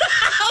slaps.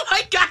 Oh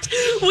my God.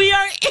 We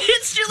are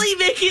instantly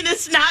making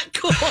this not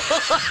cool.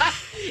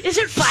 Is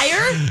it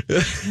fire?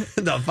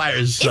 No, fire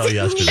is so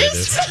yesterday.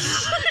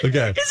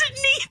 Okay. Is it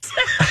neat?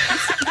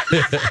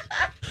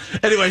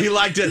 Anyway, he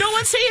liked it. No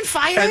one's saying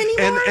fire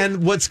anymore.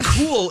 And what's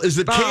cool is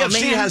that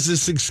KFC has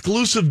this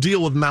exclusive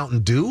deal with Mountain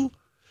Dew.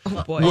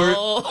 Oh boy!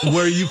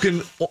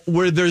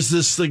 Where there's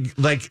this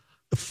like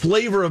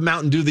flavor of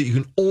Mountain Dew that you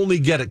can only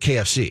get at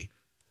KFC.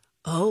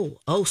 Oh!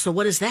 So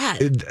what is that?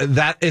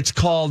 It's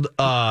called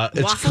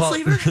waffle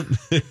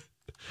flavor.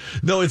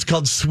 No, it's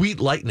called Sweet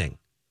Lightning.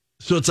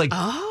 So it's like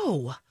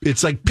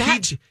it's like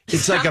peach.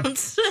 It's like a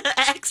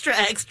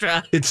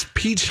extra. It's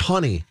peach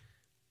honey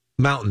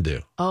Mountain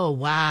Dew. Oh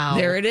wow!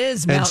 There it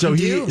is. Mountain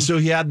Dew.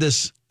 he had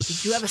this.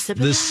 Did you have a sip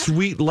of this that?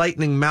 Sweet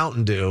Lightning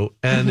Mountain Dew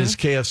and his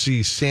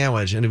KFC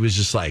sandwich, and it was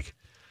just like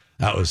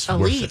that was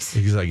elite. Worth it.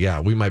 He's like,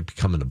 yeah, we might be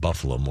coming to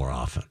Buffalo more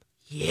often.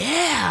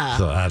 Yeah.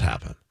 So that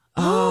happened.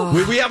 Oh,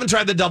 we haven't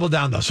tried the double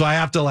down though, so I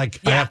have to I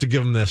have to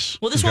give him this.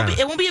 Well, it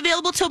won't be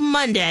available till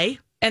Monday.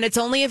 And it's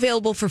only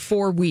available for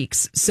 4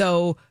 weeks.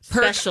 So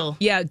special.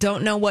 Yeah,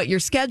 don't know what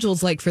your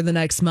schedule's like for the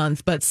next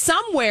month, but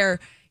somewhere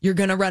you're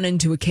going to run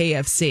into a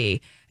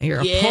KFC and you're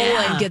going to pull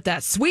and get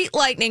that Sweet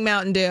Lightning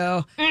Mountain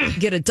Dew,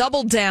 get a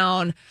double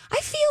down. I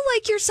feel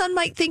like your son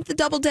might think the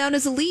double down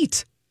is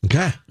elite.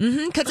 Okay.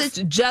 Because it's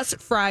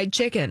just fried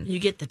chicken. You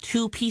get the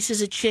 2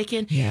 pieces of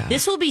chicken. Yeah.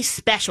 This will be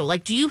special.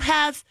 Like, do you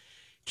have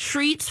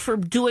treats for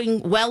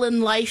doing well in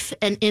life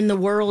and in the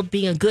world,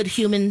 being a good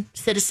human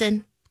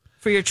citizen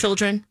for your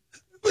children?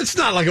 It's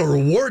not like a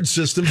reward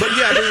system, but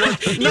yeah,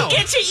 you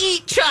get to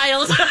eat,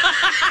 child.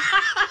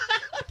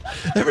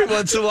 Every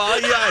once in a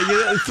while,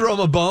 you throw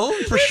him a bone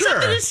for sure.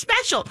 Something is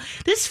special.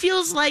 This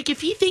feels like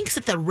if he thinks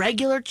that the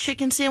regular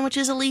chicken sandwich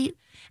is elite,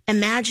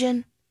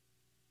 imagine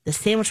the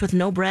sandwich with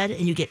no bread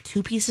and you get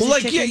 2 pieces of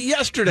chicken.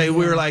 Yesterday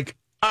we were like,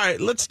 all right,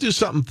 let's do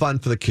something fun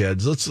for the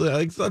kids.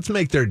 Let's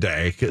make their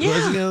day.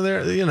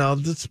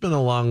 It's been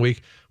a long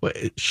week.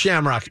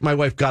 Shamrock. My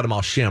wife got them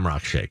all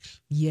Shamrock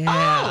shakes.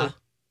 Yeah. Oh,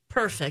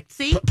 perfect.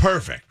 See?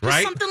 Perfect,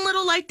 right? Just something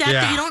little like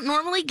that you don't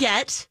normally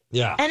get.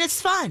 Yeah. And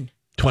it's fun.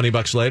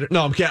 $20 later.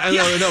 No, I'm kidding.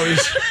 No,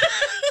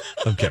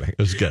 I'm kidding. It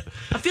was good.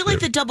 I feel like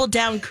the double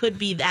down could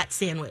be that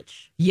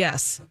sandwich.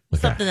 Yes.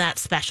 Okay. Something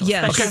that's special.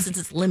 Yes. Especially since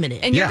it's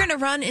limited. And you're going to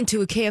run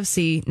into a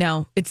KFC.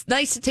 Now, it's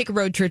nice to take a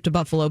road trip to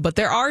Buffalo, but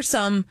there are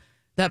some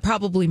that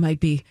probably might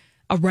be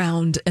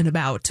around and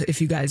about if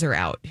you guys are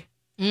out.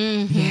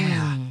 Mm-hmm.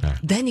 Yeah. Okay.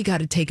 Then you got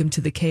to take them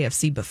to the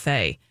KFC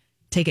buffet.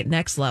 Take it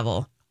next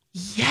level.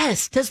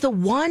 Yes. Does the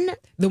one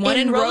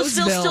in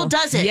Roseville still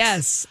does it?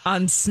 Yes,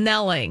 on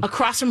Snelling.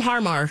 Across from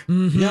Harmar.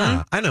 Mm-hmm.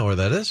 Yeah, I know where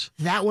that is.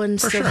 That one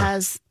still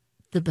has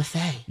The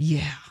buffet.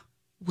 Yeah.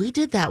 We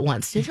did that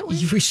once, didn't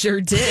we? We sure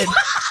did.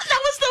 That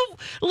was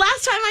the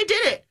last time I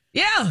did it.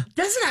 Yeah.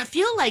 Doesn't that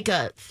feel like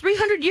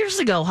 300 years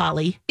ago,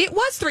 Holly? It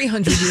was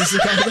 300 years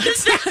ago.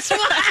 That's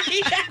why.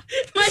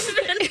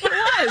 It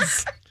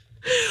was.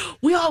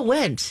 We all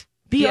went.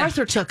 B. Yeah.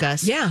 Arthur took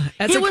us. Yeah.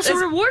 It was a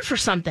reward for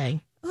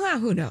something. Well,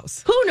 who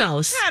knows? Who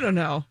knows? I don't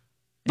know.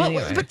 But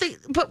Anyway.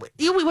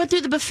 we went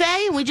through the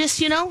buffet and we just,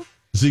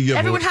 So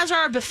everyone has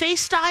our buffet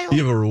style.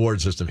 You have a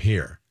reward system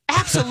here.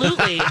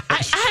 Absolutely.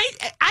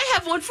 I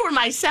have one for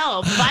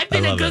myself. If I've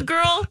been a good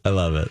girl, I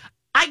love it.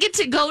 I get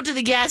to go to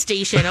the gas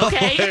station,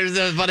 okay? It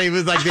was funny. It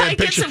was like they had I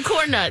get some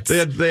corn nuts.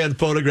 They had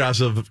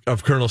photographs of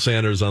Colonel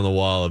Sanders on the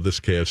wall of this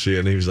KFC,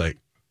 and he was like,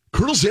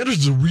 "Colonel Sanders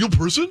is a real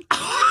person?"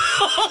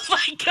 Oh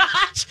my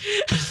gosh!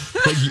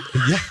 Like,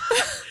 yeah.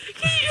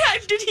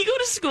 Did he go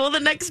to school the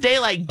next day?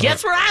 Like,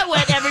 guess where I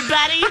went,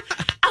 everybody?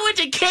 I went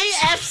to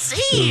KFC.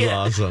 This is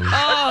awesome.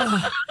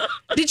 Oh.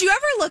 Did you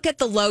ever look at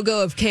the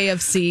logo of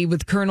KFC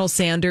with Colonel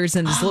Sanders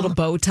and his little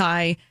bow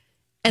tie,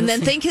 and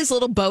then think his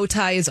little bow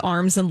tie is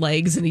arms and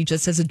legs, and he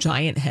just has a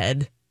giant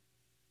head?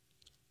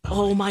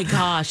 Oh my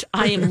gosh.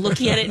 I am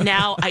looking at it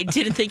now. I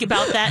didn't think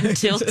about that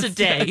until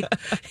today.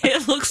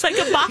 It looks like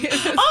a box.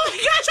 Oh my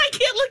gosh, I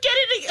can't look at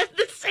it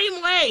the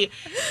same way.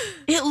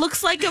 It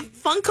looks like a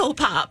Funko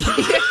Pop.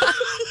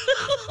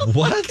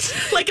 What?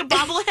 Like a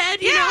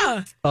bobblehead, you Yeah.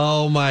 know?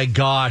 Oh my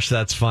gosh,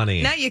 that's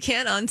funny. Now you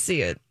can't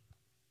unsee it.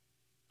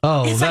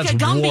 Oh, It's that's like a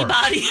Gumby warped.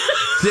 body.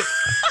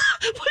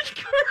 With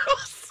Colonel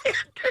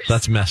Sanders.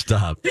 That's messed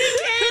up.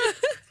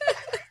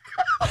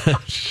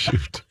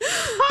 Shoot.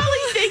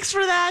 Holly, thanks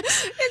for that.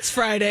 It's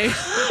Friday.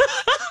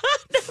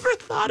 Never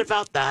thought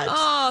about that.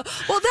 Oh,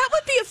 well, that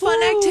would be a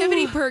fun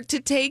activity perk to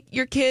take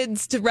your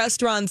kids to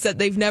restaurants that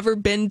they've never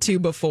been to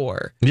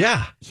before.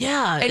 Yeah.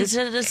 Yeah. Is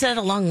that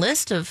a long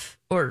list of,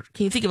 or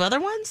can you think of other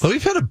ones? Well,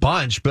 we've had a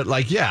bunch, but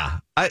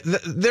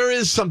there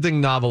is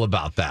something novel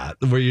about that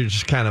where you're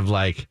just kind of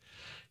like,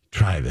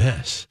 try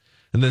this.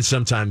 And then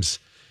sometimes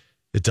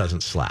it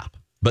doesn't slap.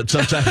 But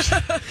sometimes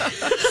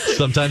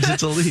sometimes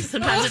it's elite.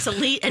 Sometimes it's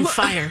elite and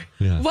fire.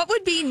 Yeah. What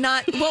would be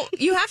not, well,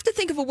 you have to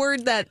think of a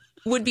word that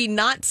would be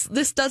not,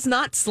 this does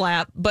not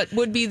slap, but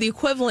would be the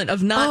equivalent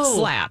of not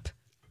slap.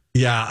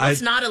 Yeah.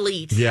 It's not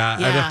elite. Yeah,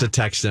 I'd have to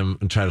text him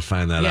and try to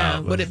find that Yeah,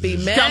 out. would it be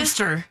meh?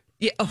 Dumpster.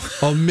 Yeah.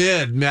 Oh,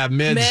 mid. Yeah,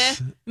 mid.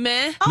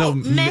 Meh? No,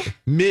 meh.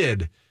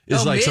 mid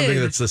is Oh, like something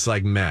mid. that's just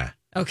like meh.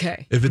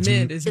 Okay. If it's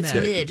mid is It's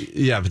meh. mid.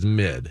 Yeah, if it's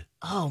mid.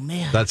 Oh,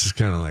 man. That's just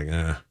kind of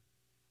like,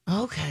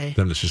 Okay.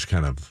 Then it's just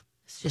kind of,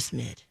 It's just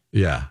mid.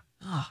 yeah.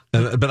 Oh.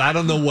 But I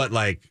don't know what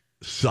like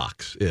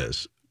sucks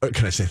is. Or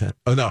can I say that?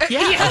 Oh, no.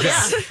 Yeah.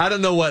 Yes. Yeah. I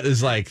don't know what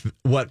is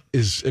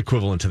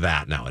equivalent to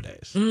that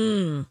nowadays.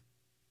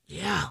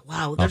 Yeah.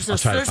 Wow. There's I'll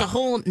try to a find-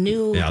 whole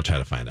new. Yeah, I'll try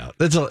to find out.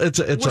 We're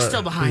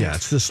still behind. Yeah,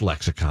 it's this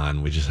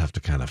lexicon. We just have to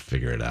kind of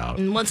figure it out.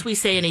 And once we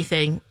say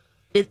anything,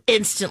 it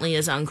instantly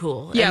is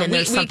uncool. Yeah, and then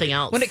there's something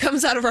else. When it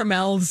comes out of our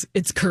mouths,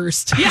 it's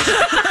cursed. Yeah.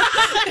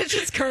 It's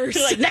just cursed.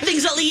 You're like,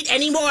 nothing's elite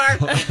anymore.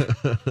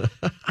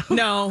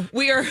 No,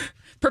 we are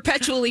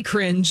perpetually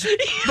cringe.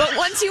 But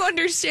once you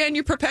understand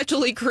you're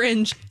perpetually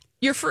cringe,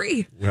 you're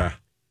free. Yeah.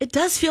 It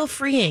does feel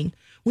freeing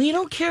when you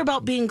don't care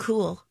about being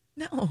cool.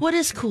 No. What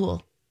is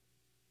cool?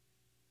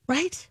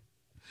 Right?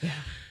 Yeah.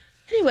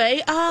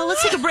 Anyway,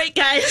 let's take a break,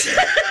 guys.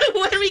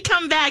 When we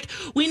come back,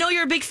 we know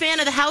you're a big fan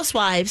of the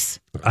Housewives.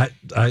 I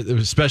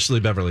especially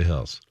Beverly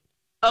Hills.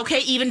 Okay,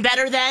 even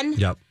better then.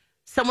 Yep.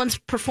 Someone's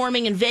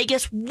performing in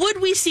Vegas.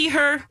 Would we see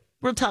her?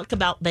 We'll talk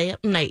about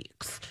that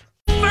next.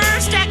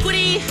 First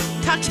Equity.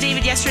 Talked to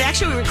David yesterday.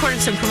 Actually, we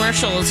recorded some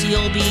commercials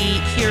you'll be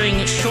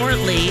hearing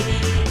shortly.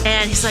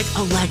 And he's like,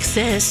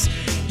 Alexis,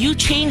 you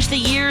changed the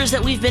years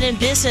that we've been in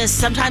business.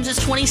 Sometimes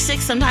it's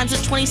 26, sometimes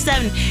it's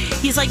 27.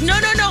 He's like, no,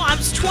 I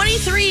was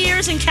 23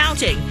 years and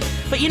counting.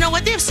 But you know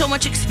what? They have so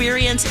much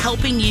experience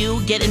helping you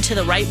get into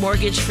the right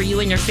mortgage for you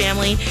and your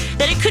family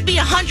that it could be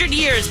 100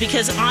 years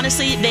because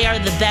honestly, they are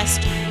the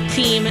best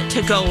team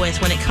to go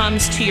with when it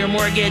comes to your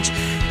mortgage.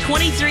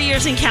 23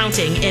 years and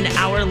counting in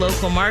our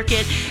local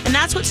market. And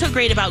that's what's so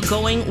great about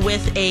going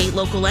with a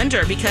local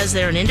lender because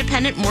they're an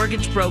independent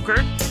mortgage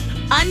broker,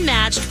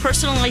 unmatched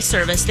personalized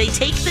service. They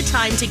take the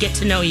time to get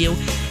to know you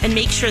and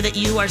make sure that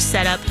you are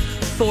set up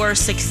for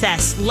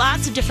success.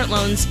 Lots of different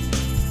loans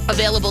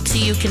available to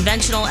you,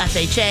 conventional,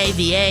 FHA,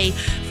 VA,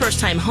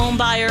 first-time home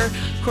buyer.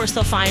 Of course,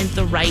 they'll find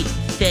the right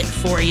fit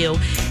for you.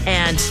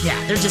 And yeah,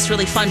 they're just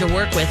really fun to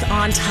work with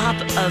on top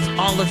of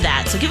all of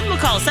that. So give them a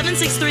call,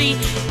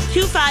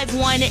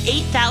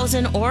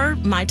 763-251-8000 or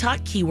my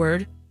talk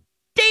keyword,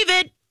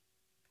 David.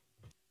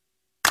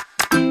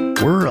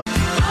 We're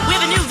We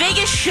have a new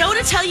Vegas show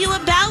to tell you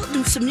about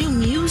and some new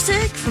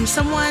music from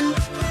someone.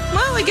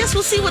 Well, I guess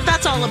we'll see what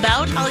that's all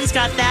about. Holly's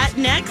got that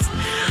next.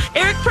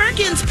 Eric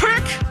Perkins,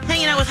 Perk,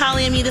 hanging out with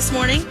Holly and me this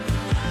morning.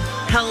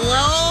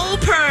 Hello,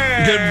 Perk.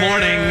 Good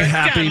morning.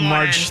 Happy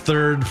March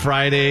 3rd,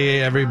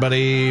 Friday,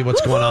 everybody.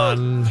 What's going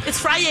on? It's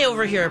Friday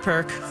over here,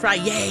 Perk.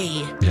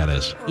 Friday. Yeah, it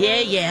is.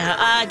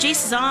 Yeah.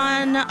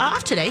 Jason's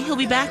off today. He'll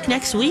be back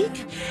next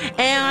week.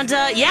 And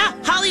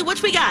Holly,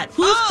 what we got?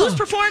 Who's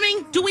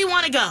performing? Do we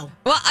want to go?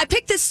 Well, I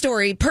picked this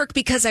story, Perk,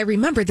 because I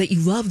remember that you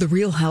love the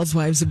Real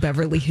Housewives of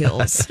Beverly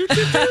Hills.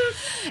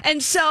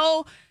 And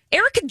so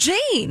Erica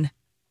Jane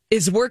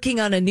is working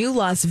on a new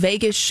Las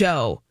Vegas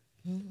show.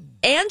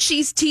 And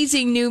she's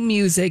teasing new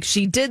music.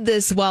 She did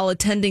this while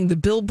attending the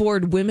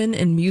Billboard Women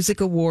in Music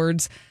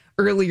Awards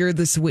earlier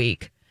this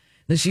week.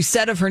 Now, she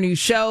said of her new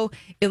show,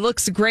 it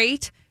looks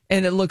great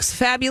and it looks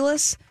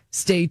fabulous.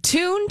 Stay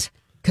tuned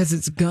because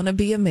it's going to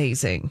be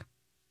amazing.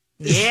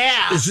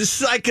 Yeah. Is this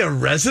like a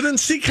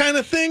residency kind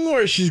of thing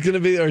where she's going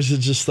to be, or is it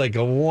just like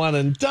a one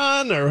and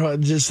done, or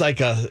just like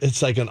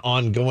it's like an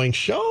ongoing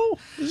show?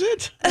 Is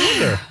it?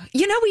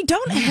 We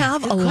don't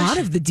have a lot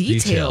of the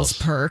details,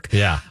 Perk.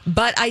 Yeah.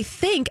 But I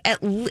think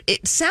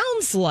it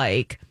sounds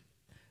like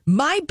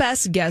my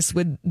best guess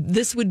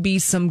would be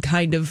some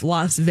kind of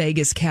Las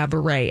Vegas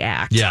cabaret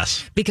act.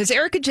 Yes. Because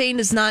Erica Jane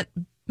is not,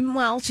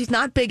 she's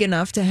not big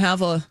enough to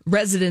have a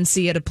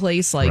residency at a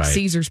place like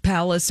Caesar's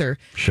Palace or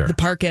the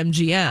Park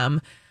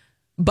MGM.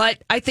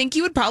 But I think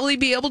you would probably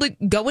be able to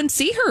go and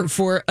see her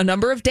for a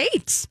number of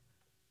dates.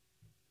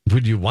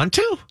 Would you want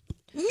to?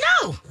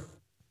 No.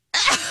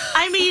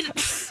 I mean,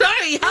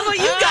 sorry. How about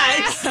you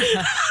guys?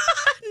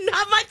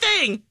 Not my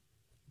thing.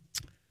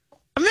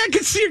 I mean, I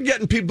could see her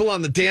getting people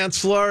on the dance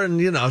floor and,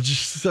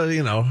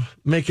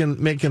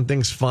 making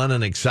things fun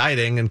and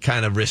exciting and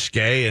kind of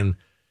risque and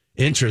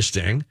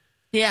interesting.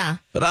 Yeah.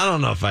 But I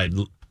don't know if I'd,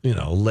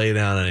 lay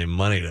down any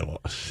money to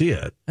see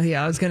it.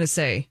 Yeah, I was going to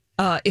say,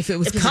 if it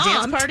was a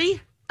dance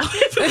party?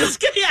 If it was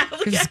good, yeah.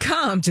 If it's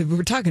comped,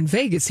 we're talking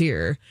Vegas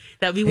here.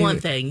 That'd be one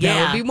thing, yeah.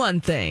 That would be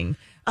one thing.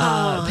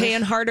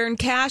 Paying hard-earned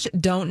cash?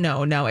 Don't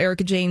know. Now,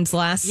 Erica Jane's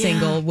last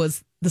single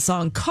was the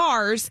song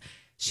Cars.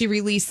 She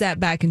released that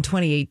back in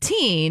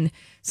 2018,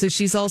 so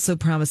she's also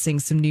promising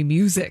some new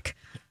music.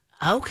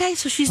 Okay,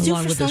 so she's due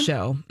along for with some... the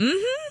show.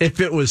 Mm-hmm. If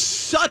it was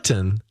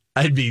Sutton,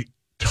 I'd be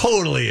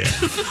totally in.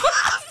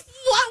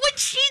 What would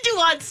she do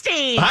on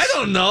stage? I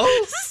don't know.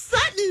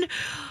 Sutton.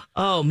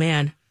 Oh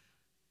man,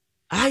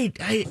 I'm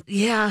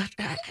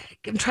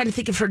trying to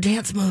think of her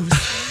dance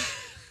moves.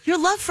 Your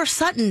love for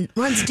Sutton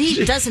runs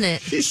deep, doesn't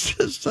it? She's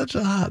just such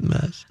a hot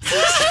mess.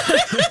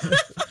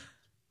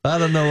 I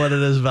don't know what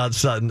it is about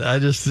Sutton.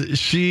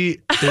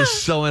 She is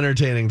so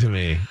entertaining to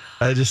me.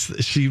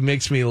 She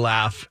makes me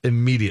laugh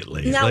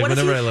immediately. Now,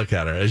 whenever I look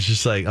at her, it's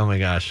just like, oh my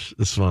gosh,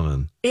 this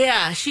woman.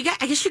 Yeah,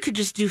 I guess she could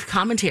just do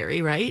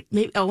commentary, right?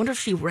 Maybe I wonder if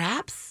she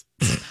raps.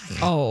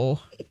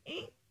 Oh.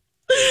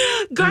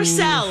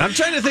 Garcelle. I'm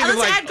trying to think.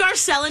 Let's add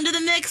Garcelle into the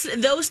mix.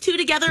 Those two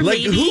together, like,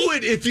 maybe. Who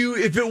would if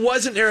it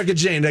wasn't Erica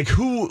Jane? Like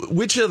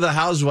which of the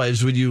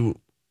housewives would you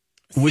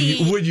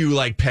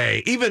like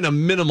pay even a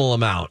minimal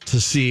amount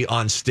to see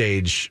on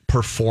stage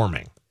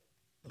performing?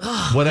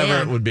 Oh, whatever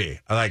man. It would be.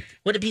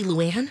 Would it be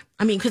Luann?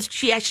 I mean, because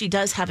she actually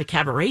does have a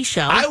cabaret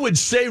show. I would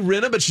say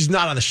Rinna, but she's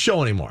not on the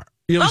show anymore.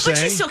 You know what I'm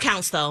saying? But she still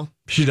counts, though.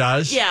 She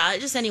does? Yeah,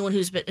 just anyone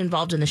who's been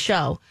involved in the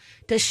show.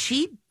 Does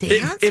she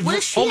dance? What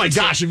is she Oh, my into?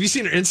 gosh. Have you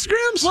seen her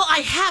Instagrams? Well, I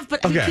have,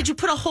 but I mean, could you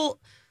put a whole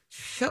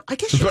show? I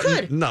guess you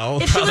could. No,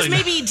 if she was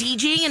maybe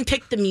DJing and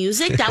picked the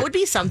music, that would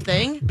be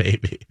something.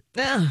 Maybe.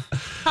 Yeah.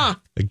 Huh.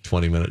 Like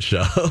 20-minute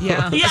show.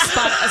 Yeah. A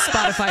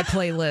Spotify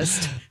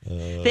playlist.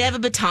 They have a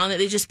baton that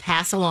they just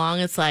pass along.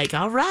 It's like,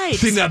 all right.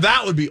 See, now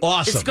that would be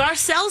awesome. It's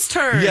Garcelle's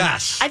turn.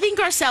 Yes. I think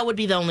Garcelle would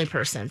be the only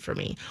person for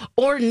me.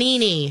 Or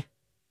Nene.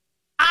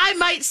 I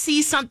might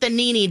see something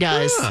Nene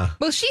does. Yeah.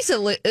 Well, she's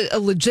a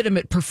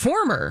legitimate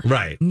performer.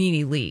 Right.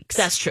 Nene Leakes.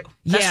 That's true.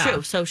 That's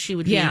true. So she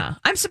would be. Yeah.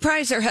 I'm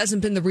surprised there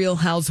hasn't been the Real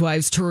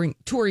Housewives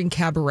touring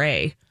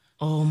cabaret.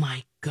 Oh,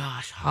 my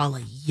gosh,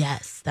 Holly,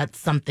 yes. That's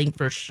something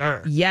for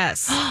sure.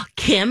 Yes.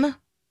 Kim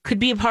could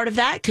be a part of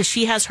that because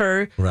she has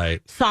her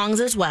songs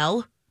as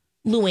well.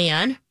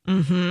 Luann.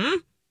 Mm-hmm.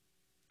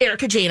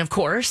 Erica Jane, of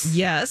course.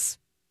 Yes.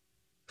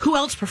 Who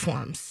else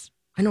performs?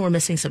 I know we're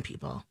missing some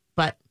people,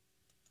 but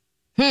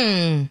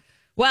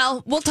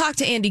well, we'll talk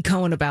to Andy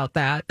Cohen about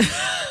that.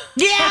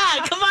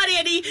 Yeah, come on,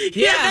 Andy.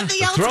 Yeah.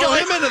 Nothing else Throw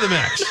going him into the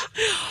mix.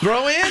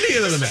 Throw Andy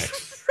into the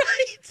mix.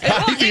 Right.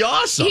 That'd be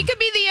awesome. He could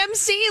be the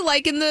MC,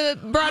 like in the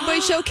Broadway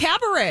show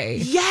Cabaret.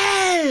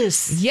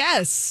 Yes.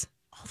 Yes.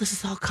 Oh, this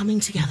is all coming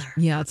together.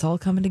 Yeah, it's all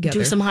coming together.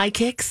 Do some high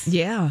kicks.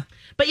 Yeah.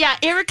 But yeah,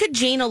 Erica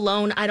Jane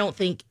alone, I don't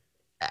think,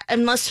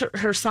 unless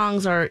her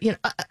songs are, if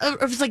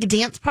it's like a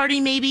dance party,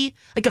 maybe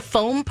like a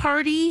foam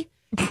party,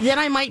 then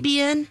I might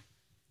be in.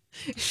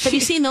 Have you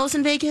seen those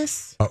in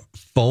Vegas? A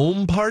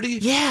foam party?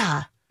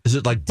 Yeah. Is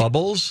it like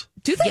bubbles?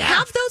 Do they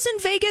have those in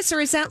Vegas, or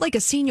is that like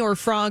a Senior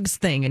Frogs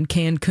thing in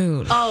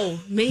Cancun? Oh,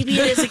 maybe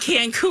it is a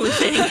Cancun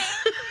thing.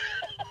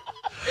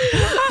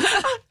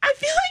 I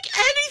feel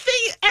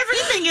like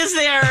everything is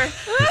there.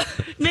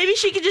 Maybe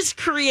she could just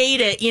create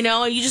it, you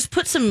just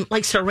put some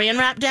like saran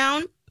wrap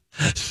down.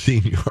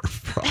 Senior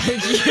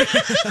Frogs.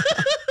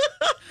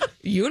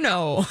 You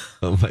know.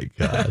 Oh my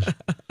gosh.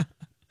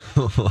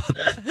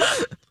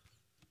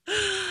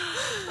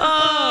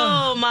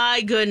 Oh,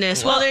 my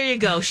goodness. Well, there you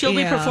go. She'll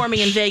be performing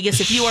in Vegas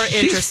if you are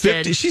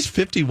interested. She's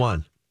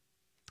 51.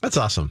 That's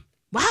awesome.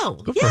 Wow.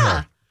 Good for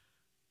her.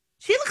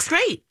 She looks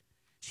great.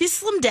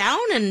 She's slimmed down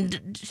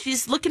and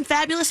she's looking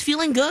fabulous,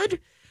 feeling good.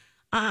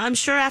 I'm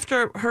sure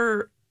after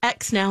her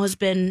ex now has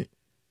been,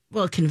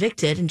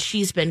 convicted and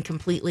she's been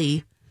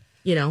completely,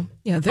 all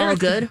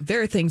good.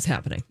 There are things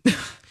happening.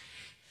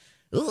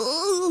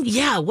 Ooh,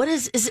 yeah. What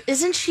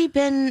isn't she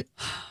been...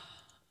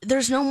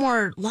 There's no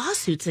more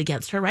lawsuits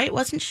against her, right?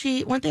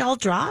 Weren't they all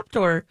dropped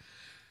or?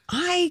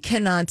 I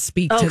cannot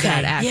speak to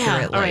that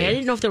accurately. Yeah. All right. I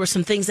didn't know if there were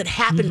some things that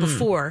happened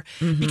before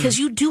because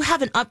you do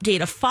have an update,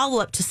 a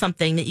follow-up to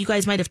something that you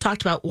guys might have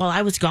talked about while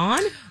I was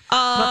gone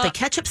about the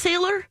ketchup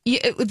sailor.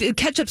 Yeah, the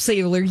ketchup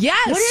sailor.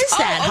 Yes. What is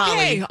that,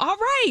 okay. Holly? All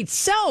right.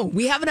 So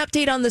we have an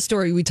update on the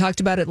story. We talked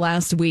about it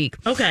last week.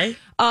 Okay.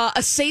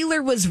 A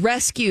sailor was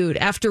rescued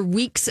after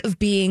weeks of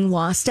being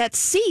lost at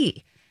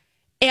sea.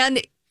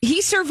 And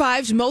he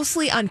survived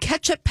mostly on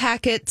ketchup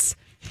packets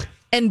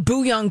and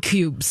bouillon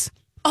cubes.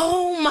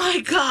 Oh, my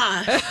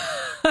God.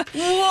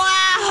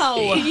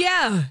 Wow.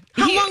 Yeah.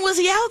 How long was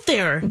he out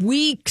there?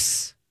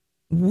 Weeks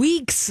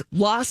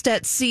lost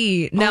at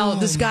sea. Now,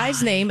 this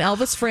guy's name,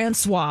 Elvis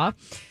Francois,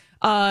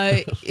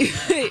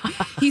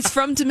 he's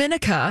from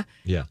Dominica.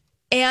 Yeah.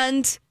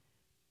 And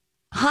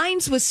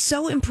Heinz was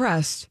so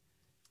impressed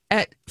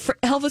at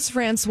Elvis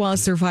Francois'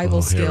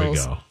 survival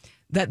skills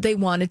that they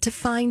wanted to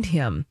find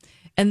him.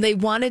 And they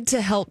wanted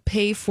to help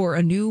pay for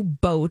a new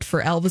boat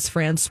for Elvis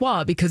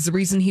Francois because the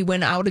reason he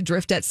went out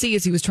adrift at sea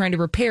is he was trying to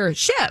repair a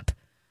ship.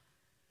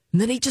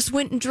 And then he just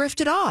went and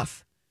drifted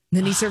off. And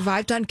then he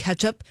survived on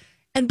ketchup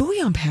and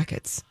bouillon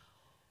packets.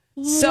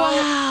 So,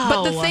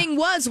 but the thing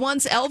was,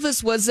 once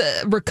Elvis was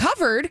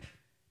recovered,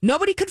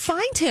 nobody could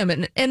find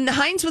him. And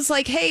Heinz was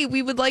like, hey,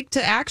 we would like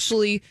to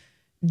actually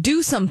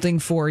do something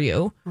for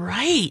you.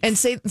 Right. And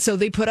so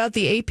they put out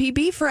the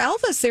APB for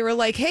Elvis. They were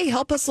like, hey,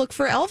 help us look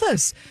for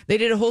Elvis. They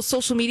did a whole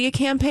social media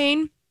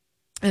campaign.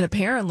 And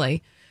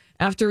apparently,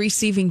 after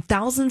receiving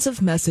thousands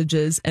of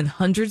messages and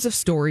hundreds of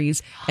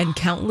stories and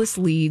countless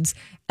leads,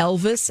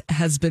 Elvis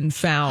has been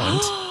found.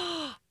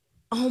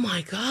 Oh,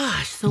 my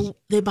gosh. So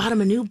they bought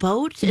him a new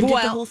boat and did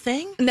the whole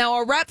thing? Now,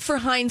 a rep for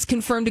Heinz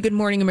confirmed to Good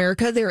Morning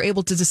America they were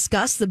able to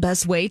discuss the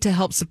best way to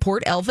help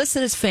support Elvis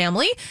and his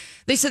family.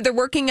 They said they're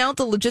working out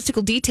the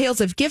logistical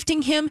details of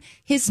gifting him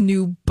his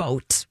new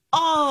boat.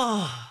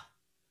 Oh,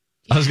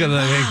 I was going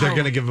to think they're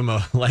going to give him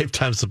a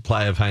lifetime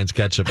supply of Heinz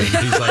ketchup. And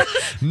he's like,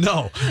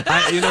 no,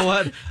 you know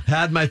what?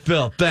 Had my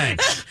fill.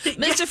 Thanks.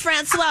 Mr.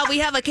 Francois, we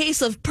have a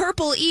case of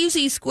Purple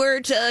Easy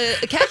Squirt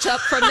ketchup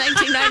from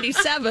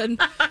 1997.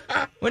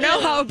 We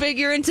know how big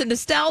you're into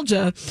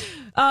nostalgia.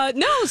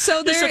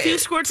 So just a few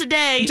squirts a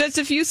day. Just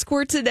a few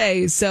squirts a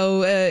day.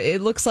 So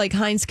it looks like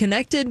Heinz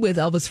connected with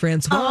Elvis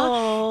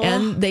Francois,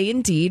 and they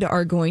indeed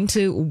are going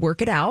to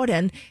work it out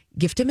and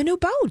gift him a new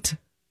boat.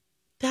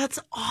 That's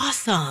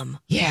awesome.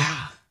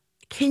 Yeah.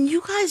 Can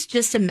you guys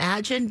just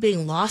imagine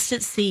being lost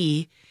at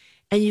sea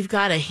and you've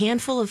got a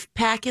handful of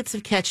packets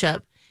of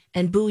ketchup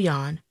and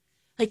bouillon?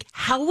 Like,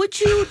 how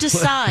would you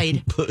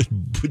decide?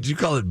 Would you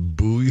call it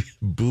bouillon?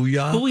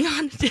 Bouillon?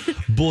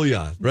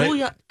 Bouillon, right?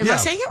 Bouillon. Am I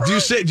saying it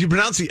right? Do you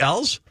pronounce the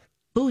L's?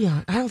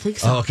 Bouillon. I don't think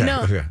so. Oh, okay.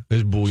 No. Okay.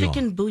 It's bouillon.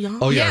 Chicken bouillon.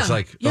 Oh, yeah. It's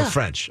like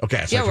French.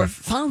 Okay. It's yeah, like we're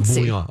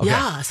fancy. Bouillon. Okay.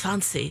 Yeah, it's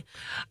fancy.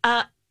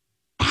 How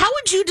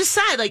would you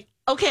decide? Like,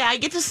 okay, I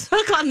get to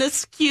suck on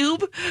this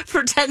cube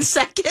for 10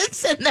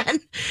 seconds and then,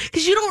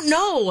 because you don't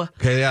know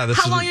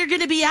how long you're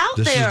going to be out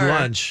there. This is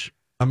lunch.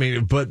 I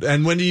mean,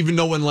 and when do you even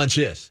know when lunch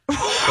is?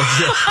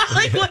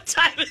 Like, what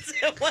time is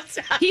it? What's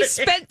happening? He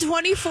spent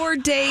 24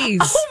 days.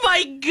 Oh,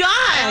 my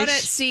gosh. Out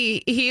at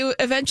sea. He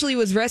eventually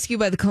was rescued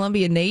by the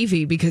Colombian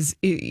Navy because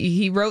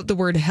he wrote the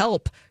word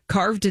help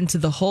carved into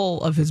the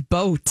hull of his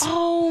boat.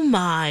 Oh,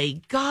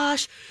 my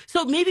gosh.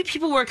 So maybe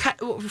people were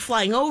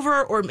flying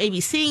over or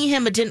maybe seeing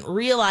him but didn't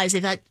realize. They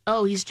thought,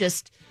 he's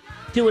just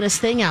doing his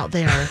thing out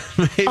there.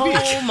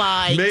 Oh,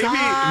 my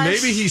gosh.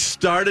 Maybe he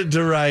started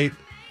to write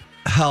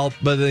help,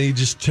 but then he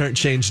just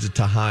changed it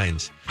to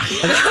Heinz.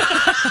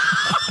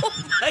 Oh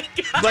my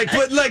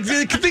God.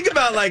 Think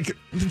about,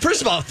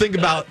 first of all, think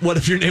about what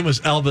if your name was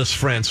Elvis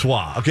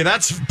Francois. Okay,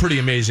 that's pretty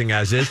amazing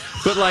as is.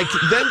 But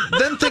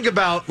then think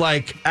about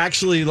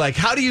actually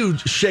how do you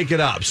shake it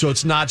up so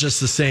it's not just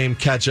the same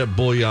ketchup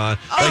bouillon?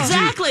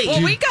 Exactly.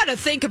 We got to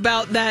think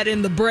about that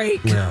in the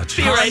break. Yeah,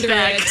 be right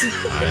back.